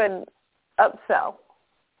a good upsell?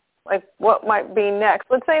 Like what might be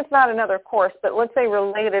next? Let's say it's not another course, but let's say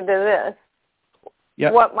related to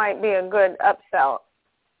this. What might be a good upsell?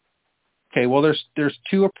 Okay, well, there's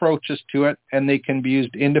two approaches to it, and they can be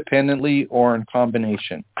used independently or in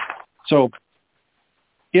combination. So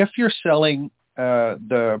if you're selling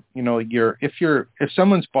if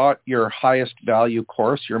someone's bought your highest value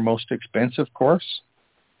course, your most expensive course,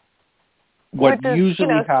 what which is, usually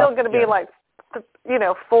happens, still going to be like,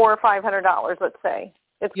 $400 or $500, let's say.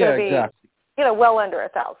 It's going to be, exactly. Well under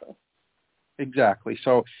 $1,000. Exactly.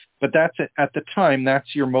 So, but that's at the time,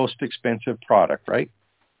 that's your most expensive product, right?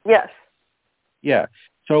 Yes. Yeah.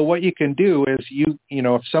 So what you can do is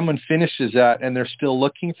if someone finishes that and they're still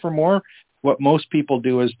looking for more, what most people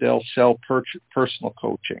do is they'll sell personal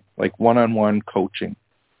coaching, like one-on-one coaching,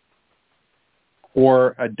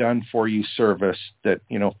 or a done-for-you service that,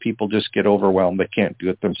 people just get overwhelmed. They can't do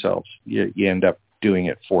it themselves. You end up doing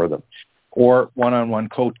it for them, or one-on-one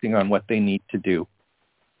coaching on what they need to do.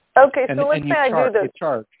 Okay, so let's say I do this. You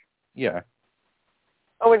charge. Yeah.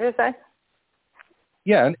 Oh, what did you say?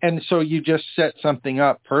 Yeah, and so you just set something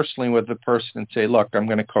up personally with the person and say, look, I'm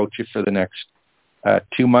going to coach you for the next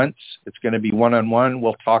 2 months. It's going to be one-on-one.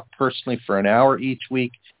 We'll talk personally for an hour each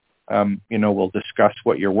week. We'll discuss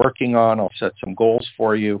what you're working on. I'll set some goals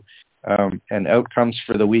for you and outcomes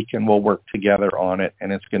for the week, and we'll work together on it.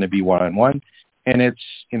 And it's going to be one-on-one. And it's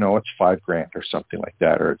 $5,000 or something like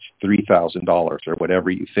that, or it's $3,000 or whatever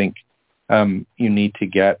you think you need to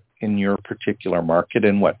get in your particular market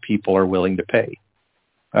and what people are willing to pay.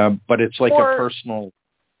 But it's like a personal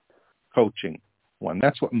coaching one.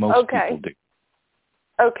 That's what most people do.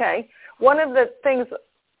 Okay. One of the things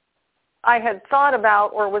I had thought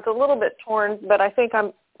about or was a little bit torn, but I think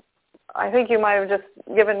you might have just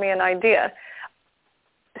given me an idea.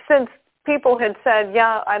 Since people had said,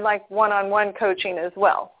 I'd like one-on-one coaching as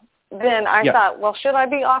well, then I thought, well, should I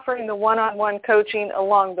be offering the one-on-one coaching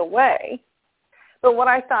along the way? But what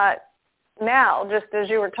I thought now, just as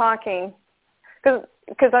you were talking,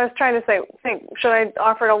 because I was trying to think, should I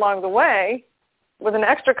offer it along the way with an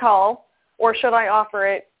extra call, or should I offer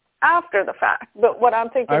it after the fact? But what I'm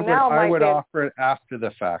thinking I would offer it after the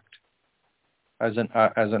fact, as an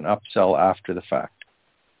upsell after the fact.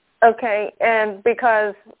 Okay, and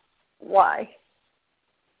because why?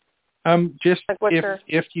 Just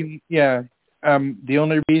if you the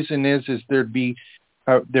only reason is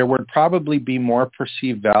there would probably be more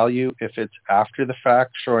perceived value if it's after the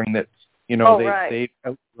fact, showing that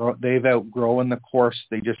they've outgrown the course.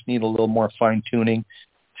 They just need a little more fine tuning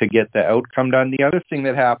to get the outcome done. The other thing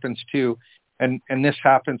that happens too, and this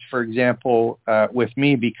happens, for example, with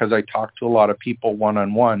me, because I talk to a lot of people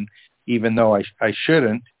one-on-one, even though I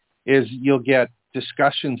shouldn't, is you'll get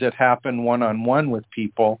discussions that happen one-on-one with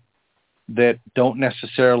people that don't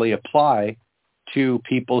necessarily apply to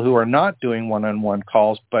people who are not doing one-on-one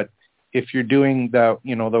calls. But if you're doing the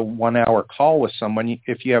 1 hour call with someone,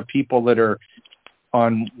 if you have people that are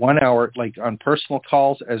on 1 hour, like on personal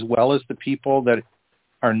calls, as well as the people that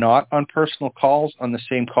are not on personal calls on the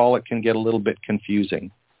same call, it can get a little bit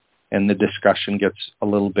confusing and the discussion gets a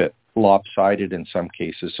little bit lopsided in some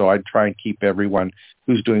cases. So I'd try and keep everyone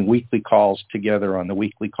who's doing weekly calls together on the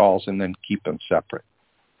weekly calls and then keep them separate.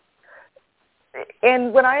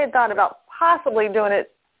 and when I had thought about possibly doing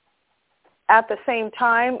it at the same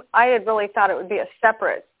time, I had really thought it would be a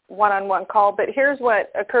separate one-on-one call. But here's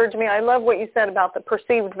what occurred to me. I love what you said about the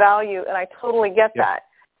perceived value, and I totally get that.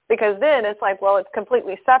 Because then it's like, well, it's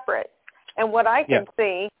completely separate. And what I could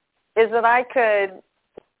see is that I could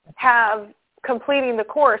have completing the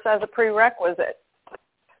course as a prerequisite.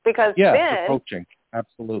 Because then, for coaching,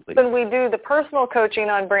 absolutely. When we do the personal coaching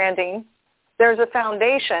on branding, there's a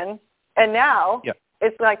foundation, and now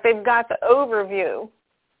it's like they've got the overview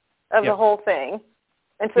of the whole thing.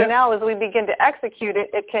 And so now as we begin to execute it,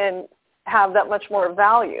 it can have that much more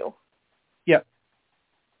value. Yeah.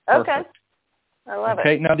 Okay. Perfect. I love it.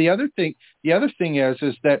 Okay. Now the other thing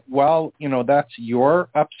is that while, that's your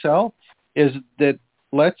upsell, is that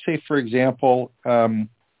let's say for example, in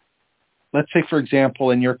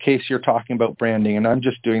your case, you're talking about branding, and I'm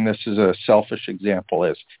just doing this as a selfish example,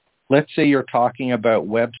 is let's say you're talking about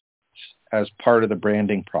websites as part of the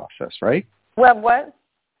branding process, right? What?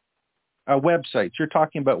 Websites. You're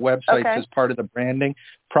talking about websites as part of the branding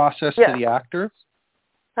process to the actors.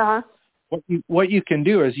 Uh-huh. What you can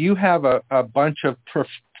do is you have a bunch of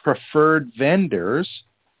preferred vendors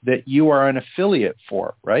that you are an affiliate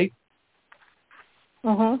for, right?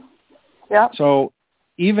 Mm-hmm. Yeah. So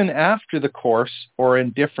even after the course or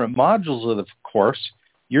in different modules of the course,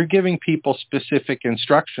 you're giving people specific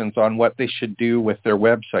instructions on what they should do with their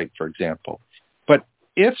website, for example. But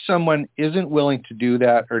if someone isn't willing to do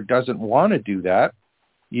that or doesn't want to do that,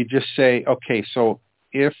 you just say, okay, so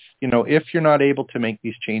if you're not able to make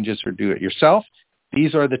these changes or do it yourself,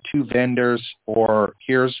 these are the two vendors, or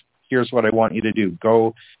here's what I want you to do.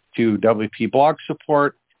 Go to WP Blog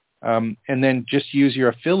Support, and then just use your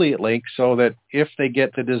affiliate link so that if they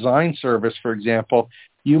get the design service, for example,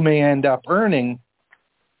 you may end up earning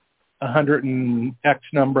 $100 and X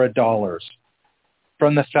number of dollars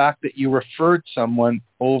from the fact that you referred someone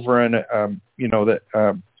over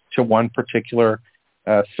to one particular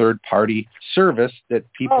third-party service that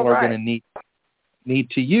people are going to need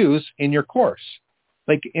to use in your course.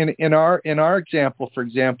 Like in our example, for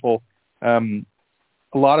example,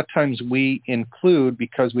 a lot of times we include,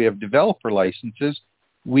 because we have developer licenses,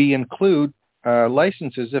 we include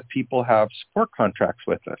licenses if people have support contracts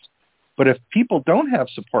with us. But if people don't have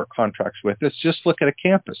support contracts with us, just look at a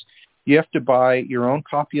campus. You have to buy your own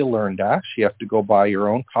copy of Learndash. You have to go buy your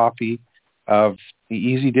own copy of the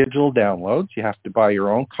Easy Digital Downloads. You have to buy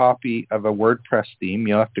your own copy of a WordPress theme.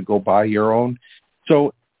 You have to go buy your own.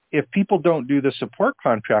 So if people don't do the support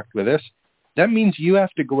contract with us, that means you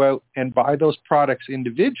have to go out and buy those products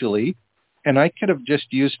individually, and I could have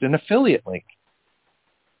just used an affiliate link.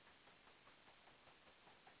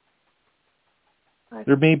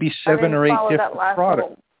 There may be 7 or 8 different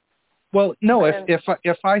products. Well, no,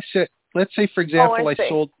 if I said, let's say, for example,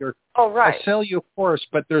 I sell you a course,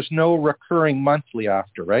 but there's no recurring monthly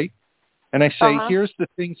after, right? And I say, here's the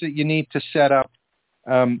things that you need to set up.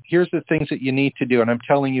 Here's the things that you need to do. And I'm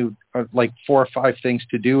telling you like 4 or 5 things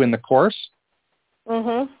to do in the course.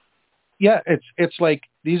 Mm-hmm. Yeah, it's like,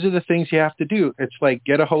 these are the things you have to do. It's like,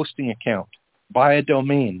 get a hosting account, buy a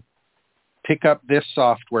domain, pick up this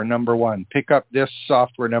software, number 1, pick up this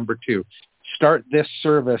software, number 2, start this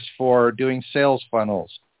service for doing sales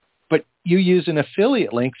funnels. But you use an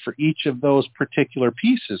affiliate link for each of those particular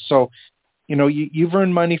pieces. So, you've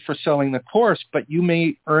earned money for selling the course, but you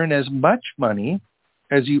may earn as much money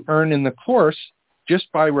as you earn in the course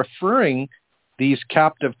just by referring these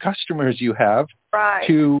captive customers you have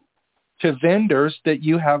to vendors that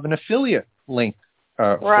you have an affiliate link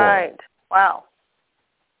for. Right. Wow.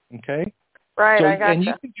 Okay. Right. So, I gotcha. And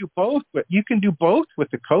you can do both. But you can do both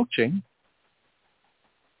with the coaching.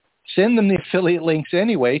 Send them the affiliate links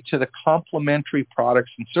anyway to the complementary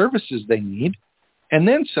products and services they need, and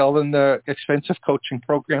then sell them the expensive coaching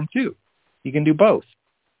program too. You can do both.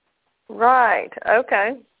 Right.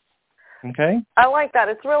 Okay. Okay. I like that.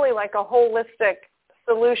 It's really like a holistic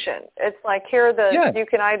solution. It's like you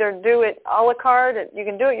can either do it a la carte, you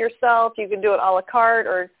can do it yourself, you can do it a la carte,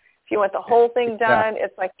 or if you want the whole thing done,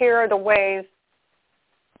 it's like, here are the ways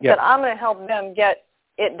that I'm going to help them get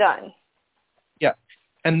it done. Yeah.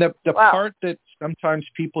 And the part that sometimes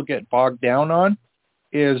people get bogged down on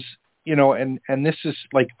is, and this is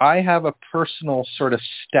like, I have a personal sort of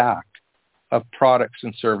stack of products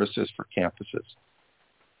and services for campuses.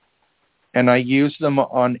 And I use them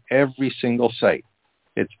on every single site.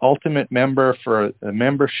 It's Ultimate Member for the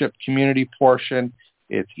membership community portion.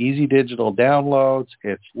 It's Easy Digital Downloads.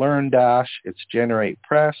 It's Learndash. It's Generate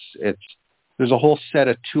Press. There's a whole set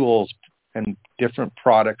of tools and different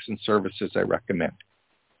products and services I recommend.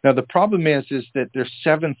 Now, the problem is that there's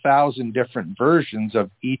 7,000 different versions of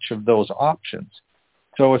each of those options.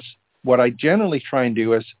 So it's what I generally try and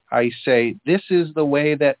do is I say, this is the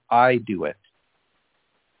way that I do it.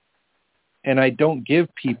 And I don't give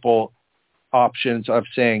people options of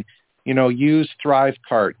saying, use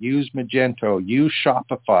ThriveCart, use Magento, use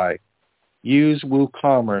Shopify, use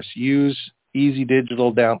WooCommerce, use Easy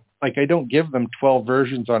Digital Down. Like, I don't give them 12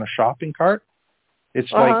 versions on a shopping cart.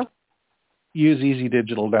 It's like, use Easy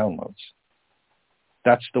Digital Downloads.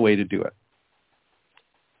 That's the way to do it.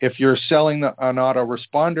 If you're selling an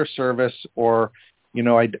autoresponder service, or,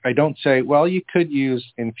 I don't say, well, you could use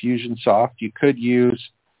Infusionsoft, you could use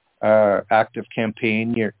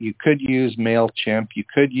ActiveCampaign, you could use MailChimp, you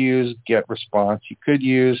could use GetResponse, you could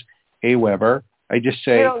use Aweber. I just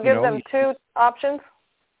say, you don't give them two options?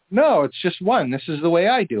 No, it's just one. This is the way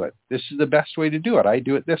I do it. This is the best way to do it. I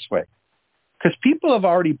do it this way. Because people have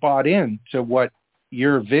already bought into what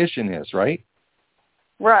your vision is, right?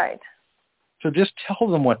 Right. So just tell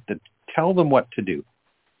them what to do.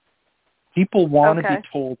 People want to be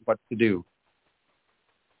told what to do.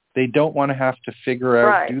 They don't want to have to figure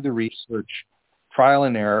out, do the research, trial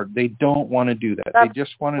and error. They don't want to do that. They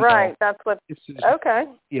just want to know. Right. That's what.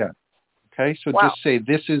 Yeah. Okay. So just say,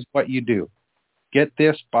 this is what you do. Get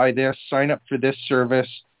this, buy this, sign up for this service,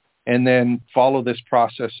 and then follow this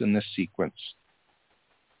process in this sequence.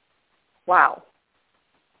 Wow.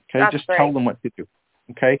 Okay, that's just great. Tell them what to do.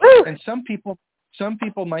 Okay? Woo! And some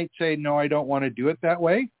people might say, no, I don't want to do it that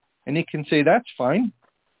way. And you can say, that's fine.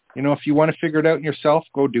 If you want to figure it out yourself,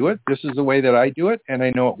 go do it. This is the way that I do it, and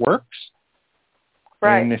I know it works.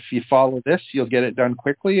 Right. And if you follow this, you'll get it done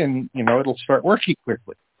quickly, and, it'll start working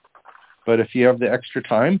quickly. But if you have the extra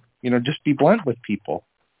time, just be blunt with people.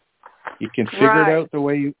 You can figure it out the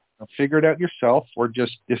way you figure it out yourself, or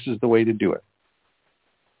just, this is the way to do it.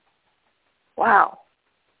 Wow.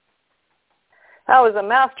 That was a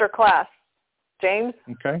master class, James.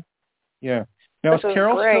 Okay. Yeah. Now, is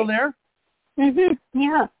Carol still there? Mm-hmm.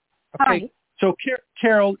 Yeah. Okay. Hi. So,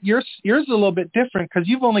 Carol, yours is a little bit different because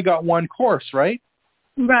you've only got one course, right?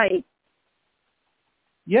 Right.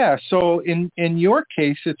 Yeah. So in your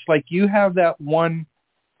case, it's like you have that one,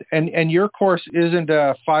 and your course isn't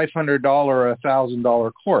a $500 or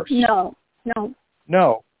 $1,000 course.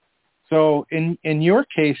 No. So in your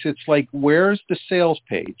case, it's like, where's the sales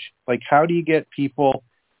page? Like, how do you get people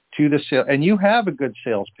to the sale? And you have a good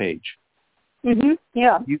sales page. Mm-hmm.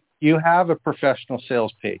 Yeah. You have a professional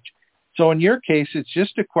sales page. So in your case, it's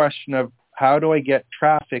just a question of, how do I get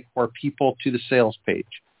traffic or people to the sales page?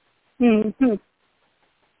 Mm-hmm.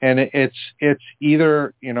 And it's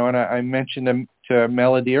either, and I mentioned to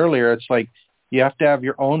Melody earlier, it's like you have to have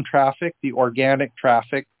your own traffic, the organic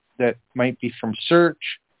traffic that might be from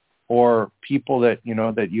search or people that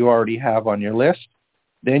you already have on your list.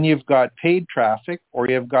 Then you've got paid traffic, or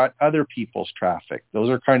you've got other people's traffic. Those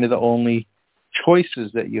are kind of the only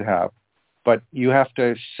choices that you have. But you have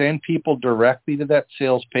to send people directly to that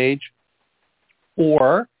sales page,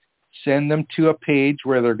 or send them to a page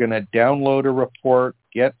where they're going to download a report,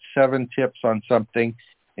 get 7 tips on something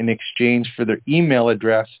in exchange for their email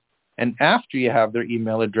address. And after you have their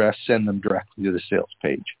email address, send them directly to the sales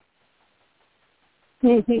page.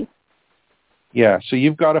 Mm-hmm. Yeah, so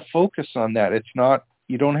you've got to focus on that. It's not,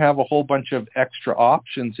 you don't have a whole bunch of extra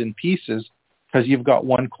options and pieces because you've got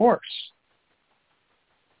one course.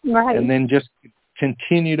 Right. And then just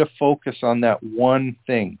continue to focus on that one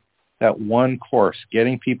thing, that one course,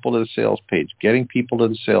 getting people to the sales page,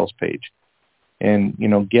 and,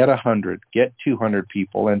 get 100, get 200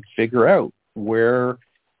 people and figure out, where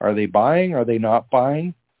are they buying? Are they not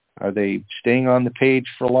buying? Are they staying on the page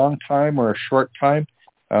for a long time or a short time?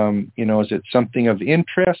 Is it something of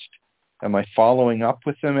interest? Am I following up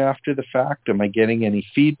with them after the fact? Am I getting any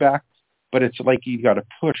feedback? But it's like you got to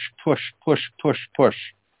push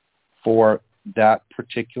for that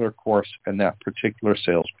particular course and that particular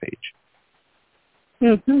sales page.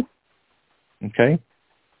 Mm-hmm. Okay?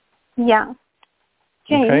 Yeah.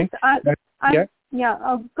 James, okay.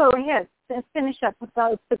 I'll go ahead and finish up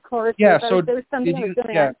about the course. Yeah, so there's something I was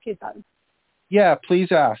going to ask you about. Yeah,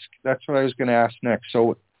 please ask. That's what I was going to ask next.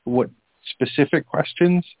 So what specific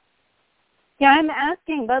questions? Yeah, I'm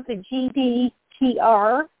asking about the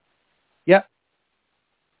GDPR. Yeah.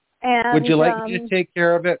 And, would you like me to take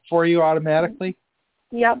care of it for you automatically?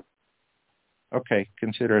 Yep. Okay,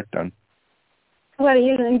 consider it done. What are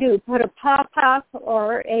you going to do? Put a pop-up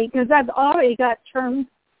or because I've already got terms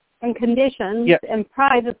and conditions and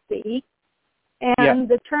privacy. And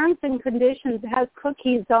the terms and conditions has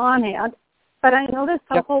cookies on it. But I noticed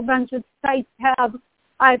a whole bunch of sites have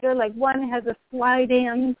either, like, one has a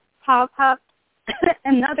slide-in pop-up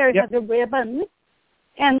another has a ribbon.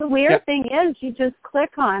 And the weird thing is you just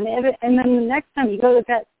click on it, and then the next time you go to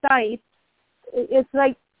that site, it's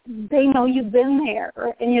like they know you've been there,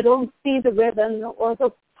 and you don't see the ribbon or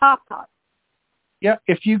the pop-up. Yeah,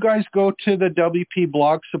 if you guys go to the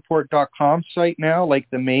WPBlogSupport.com site now, like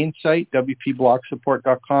the main site,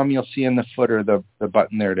 WPBlogSupport.com, you'll see in the footer the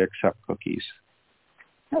button there to accept cookies.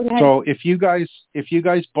 Okay. So if you guys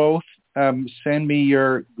both send me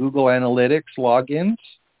your Google Analytics logins,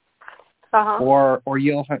 or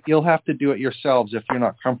you'll have to do it yourselves if you're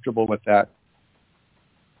not comfortable with that.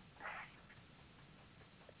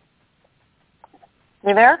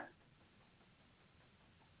 You there?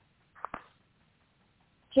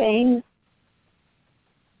 James.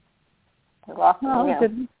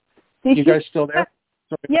 You guys still there?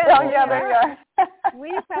 Yeah, there you are.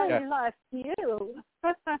 We probably lost you.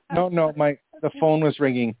 No, the phone was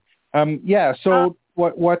ringing. So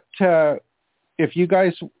what if you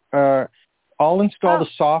guys, I'll install the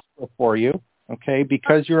software for you, okay?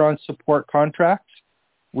 Because you're on support contracts,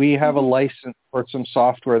 we have a license for some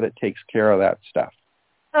software that takes care of that stuff.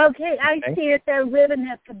 Okay, I see it, that ribbon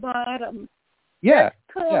at the bottom. Yeah. That's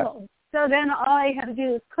cool. Yeah. So then all I have to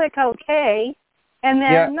do is click OK, and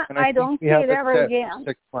then I don't see it ever again.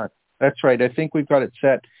 6 months. That's right. I think we've got it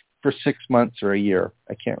set for 6 months or a year.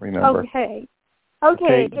 I can't remember. Okay.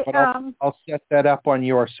 But I'll set that up on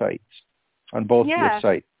your sites, on both your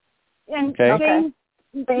sites. And James,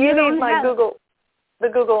 so you need the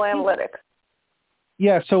Google Analytics.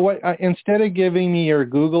 Yeah, so what instead of giving me your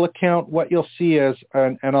Google account, what you'll see is,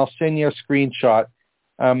 and I'll send you a screenshot,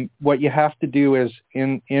 what you have to do is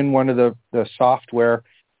in one of the software,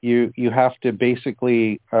 you have to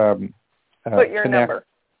basically put your number.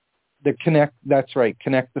 That's right,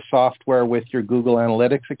 connect the software with your Google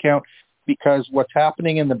Analytics account, because what's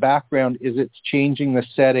happening in the background is it's changing the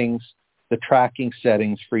settings, the tracking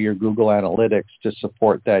settings for your Google Analytics to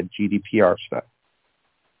support that GDPR stuff.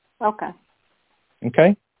 Okay.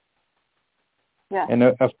 Okay? Yeah. And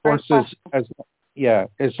of course, as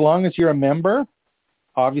long as you're a member,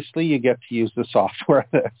 obviously you get to use the software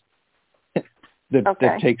that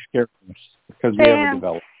takes care of this, because we have a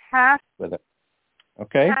developer with it.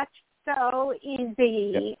 Okay? That's so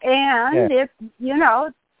easy. And it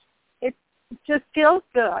just feels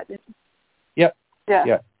good. Yep.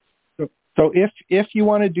 Yeah. So if you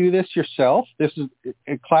want to do this yourself, this is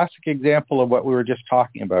a classic example of what we were just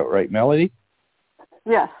talking about, right, Melody?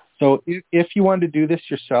 Yes. So if you want to do this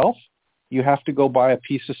yourself, you have to go buy a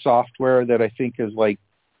piece of software that I think is like,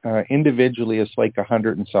 individually is like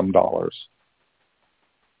 $100 and some.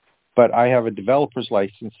 But I have a developer's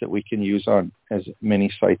license that we can use on as many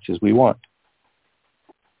sites as we want.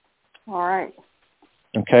 All right.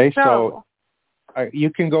 Okay, so you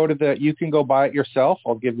can go buy it yourself.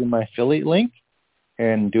 I'll give you my affiliate link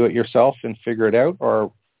and do it yourself and figure it out,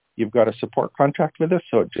 or you've got a support contract with us,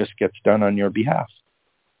 so it just gets done on your behalf.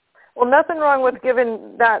 Well, nothing wrong with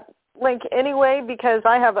giving that link anyway, because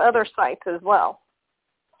I have other sites as well.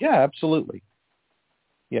 Yeah, absolutely.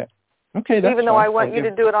 Yeah. Okay, that's even though fine. I want you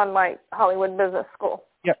to do it on my Hollywood Business School.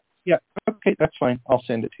 Yeah. Okay, that's fine. I'll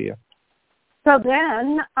send it to you. So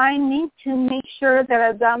then I need to make sure that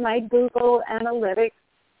I've got my Google Analytics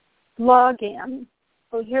login.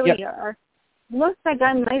 So here we are. Looks like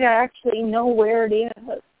I might actually know where it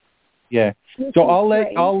is. Yeah. So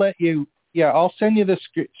I'll send you the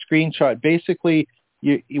screenshot. Basically,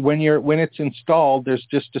 when it's installed, there's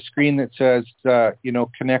just a screen that says,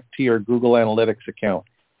 connect to your Google Analytics account.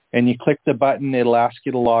 And you click the button, it'll ask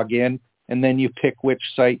you to log in, and then you pick which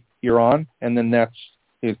site you're on, and then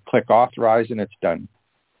you click authorize, and it's done.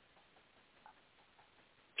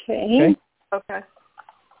 Okay.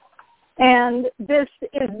 And is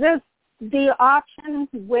this the option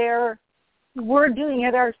where we're doing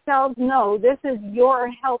it ourselves? No, this is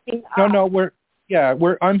you're helping us. No,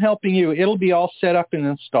 I'm helping you. It'll be all set up and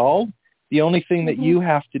installed. The only thing that you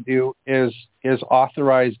have to do is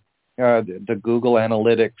authorize the Google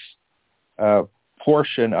Analytics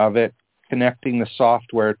portion of it, connecting the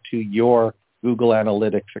software to your Google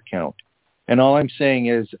Analytics account. And all I'm saying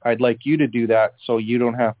is I'd like you to do that so you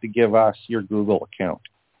don't have to give us your Google account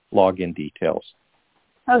login details.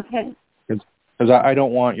 Okay. Because I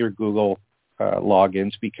don't want your Google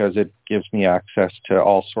logins, because it gives me access to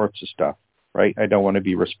all sorts of stuff, right? I don't want to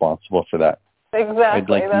be responsible for that.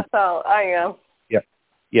 Exactly. That's how I am.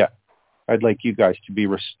 Yeah. I'd like you guys to be,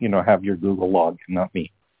 have your Google login, not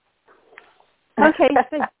me. Okay.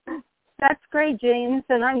 That's great, James,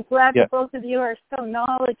 and I'm glad that both of you are so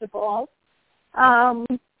knowledgeable.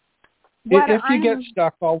 If you get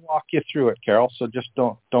stuck, I'll walk you through it, Carol. So just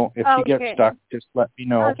don't. If you get stuck, just let me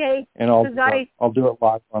know. Okay. And I'll do it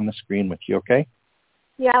live on the screen with you. Okay.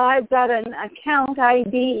 Yeah, I've got an account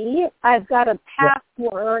ID. I've got a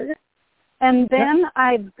password, and then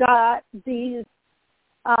I've got these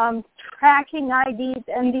tracking IDs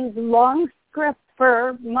and these long scripts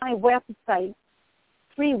for my website.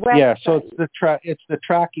 3 websites. Yeah. So it's the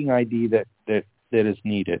tracking ID that is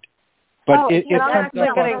needed. But I'm actually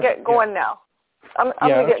going to get going now. I'm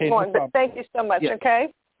going to get going, but thank you so much,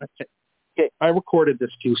 okay? Okay, I recorded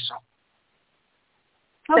this too, so.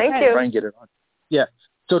 Thank you. Try and get it on. Yeah,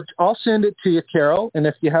 so I'll send it to you, Carol, and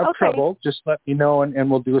if you have trouble, just let me know,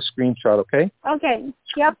 and we'll do a screenshot, okay? Okay,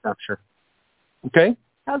 yep. Sure. Okay?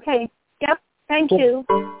 Okay, yep, thank you.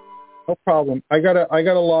 No problem. I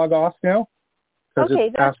gotta log off now.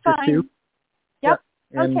 Okay, that's fine. 2. Yep,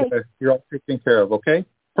 and you're all taken care of, okay?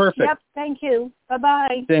 Perfect. Yep, thank you.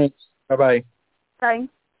 Bye-bye. Thanks. Bye-bye. Bye.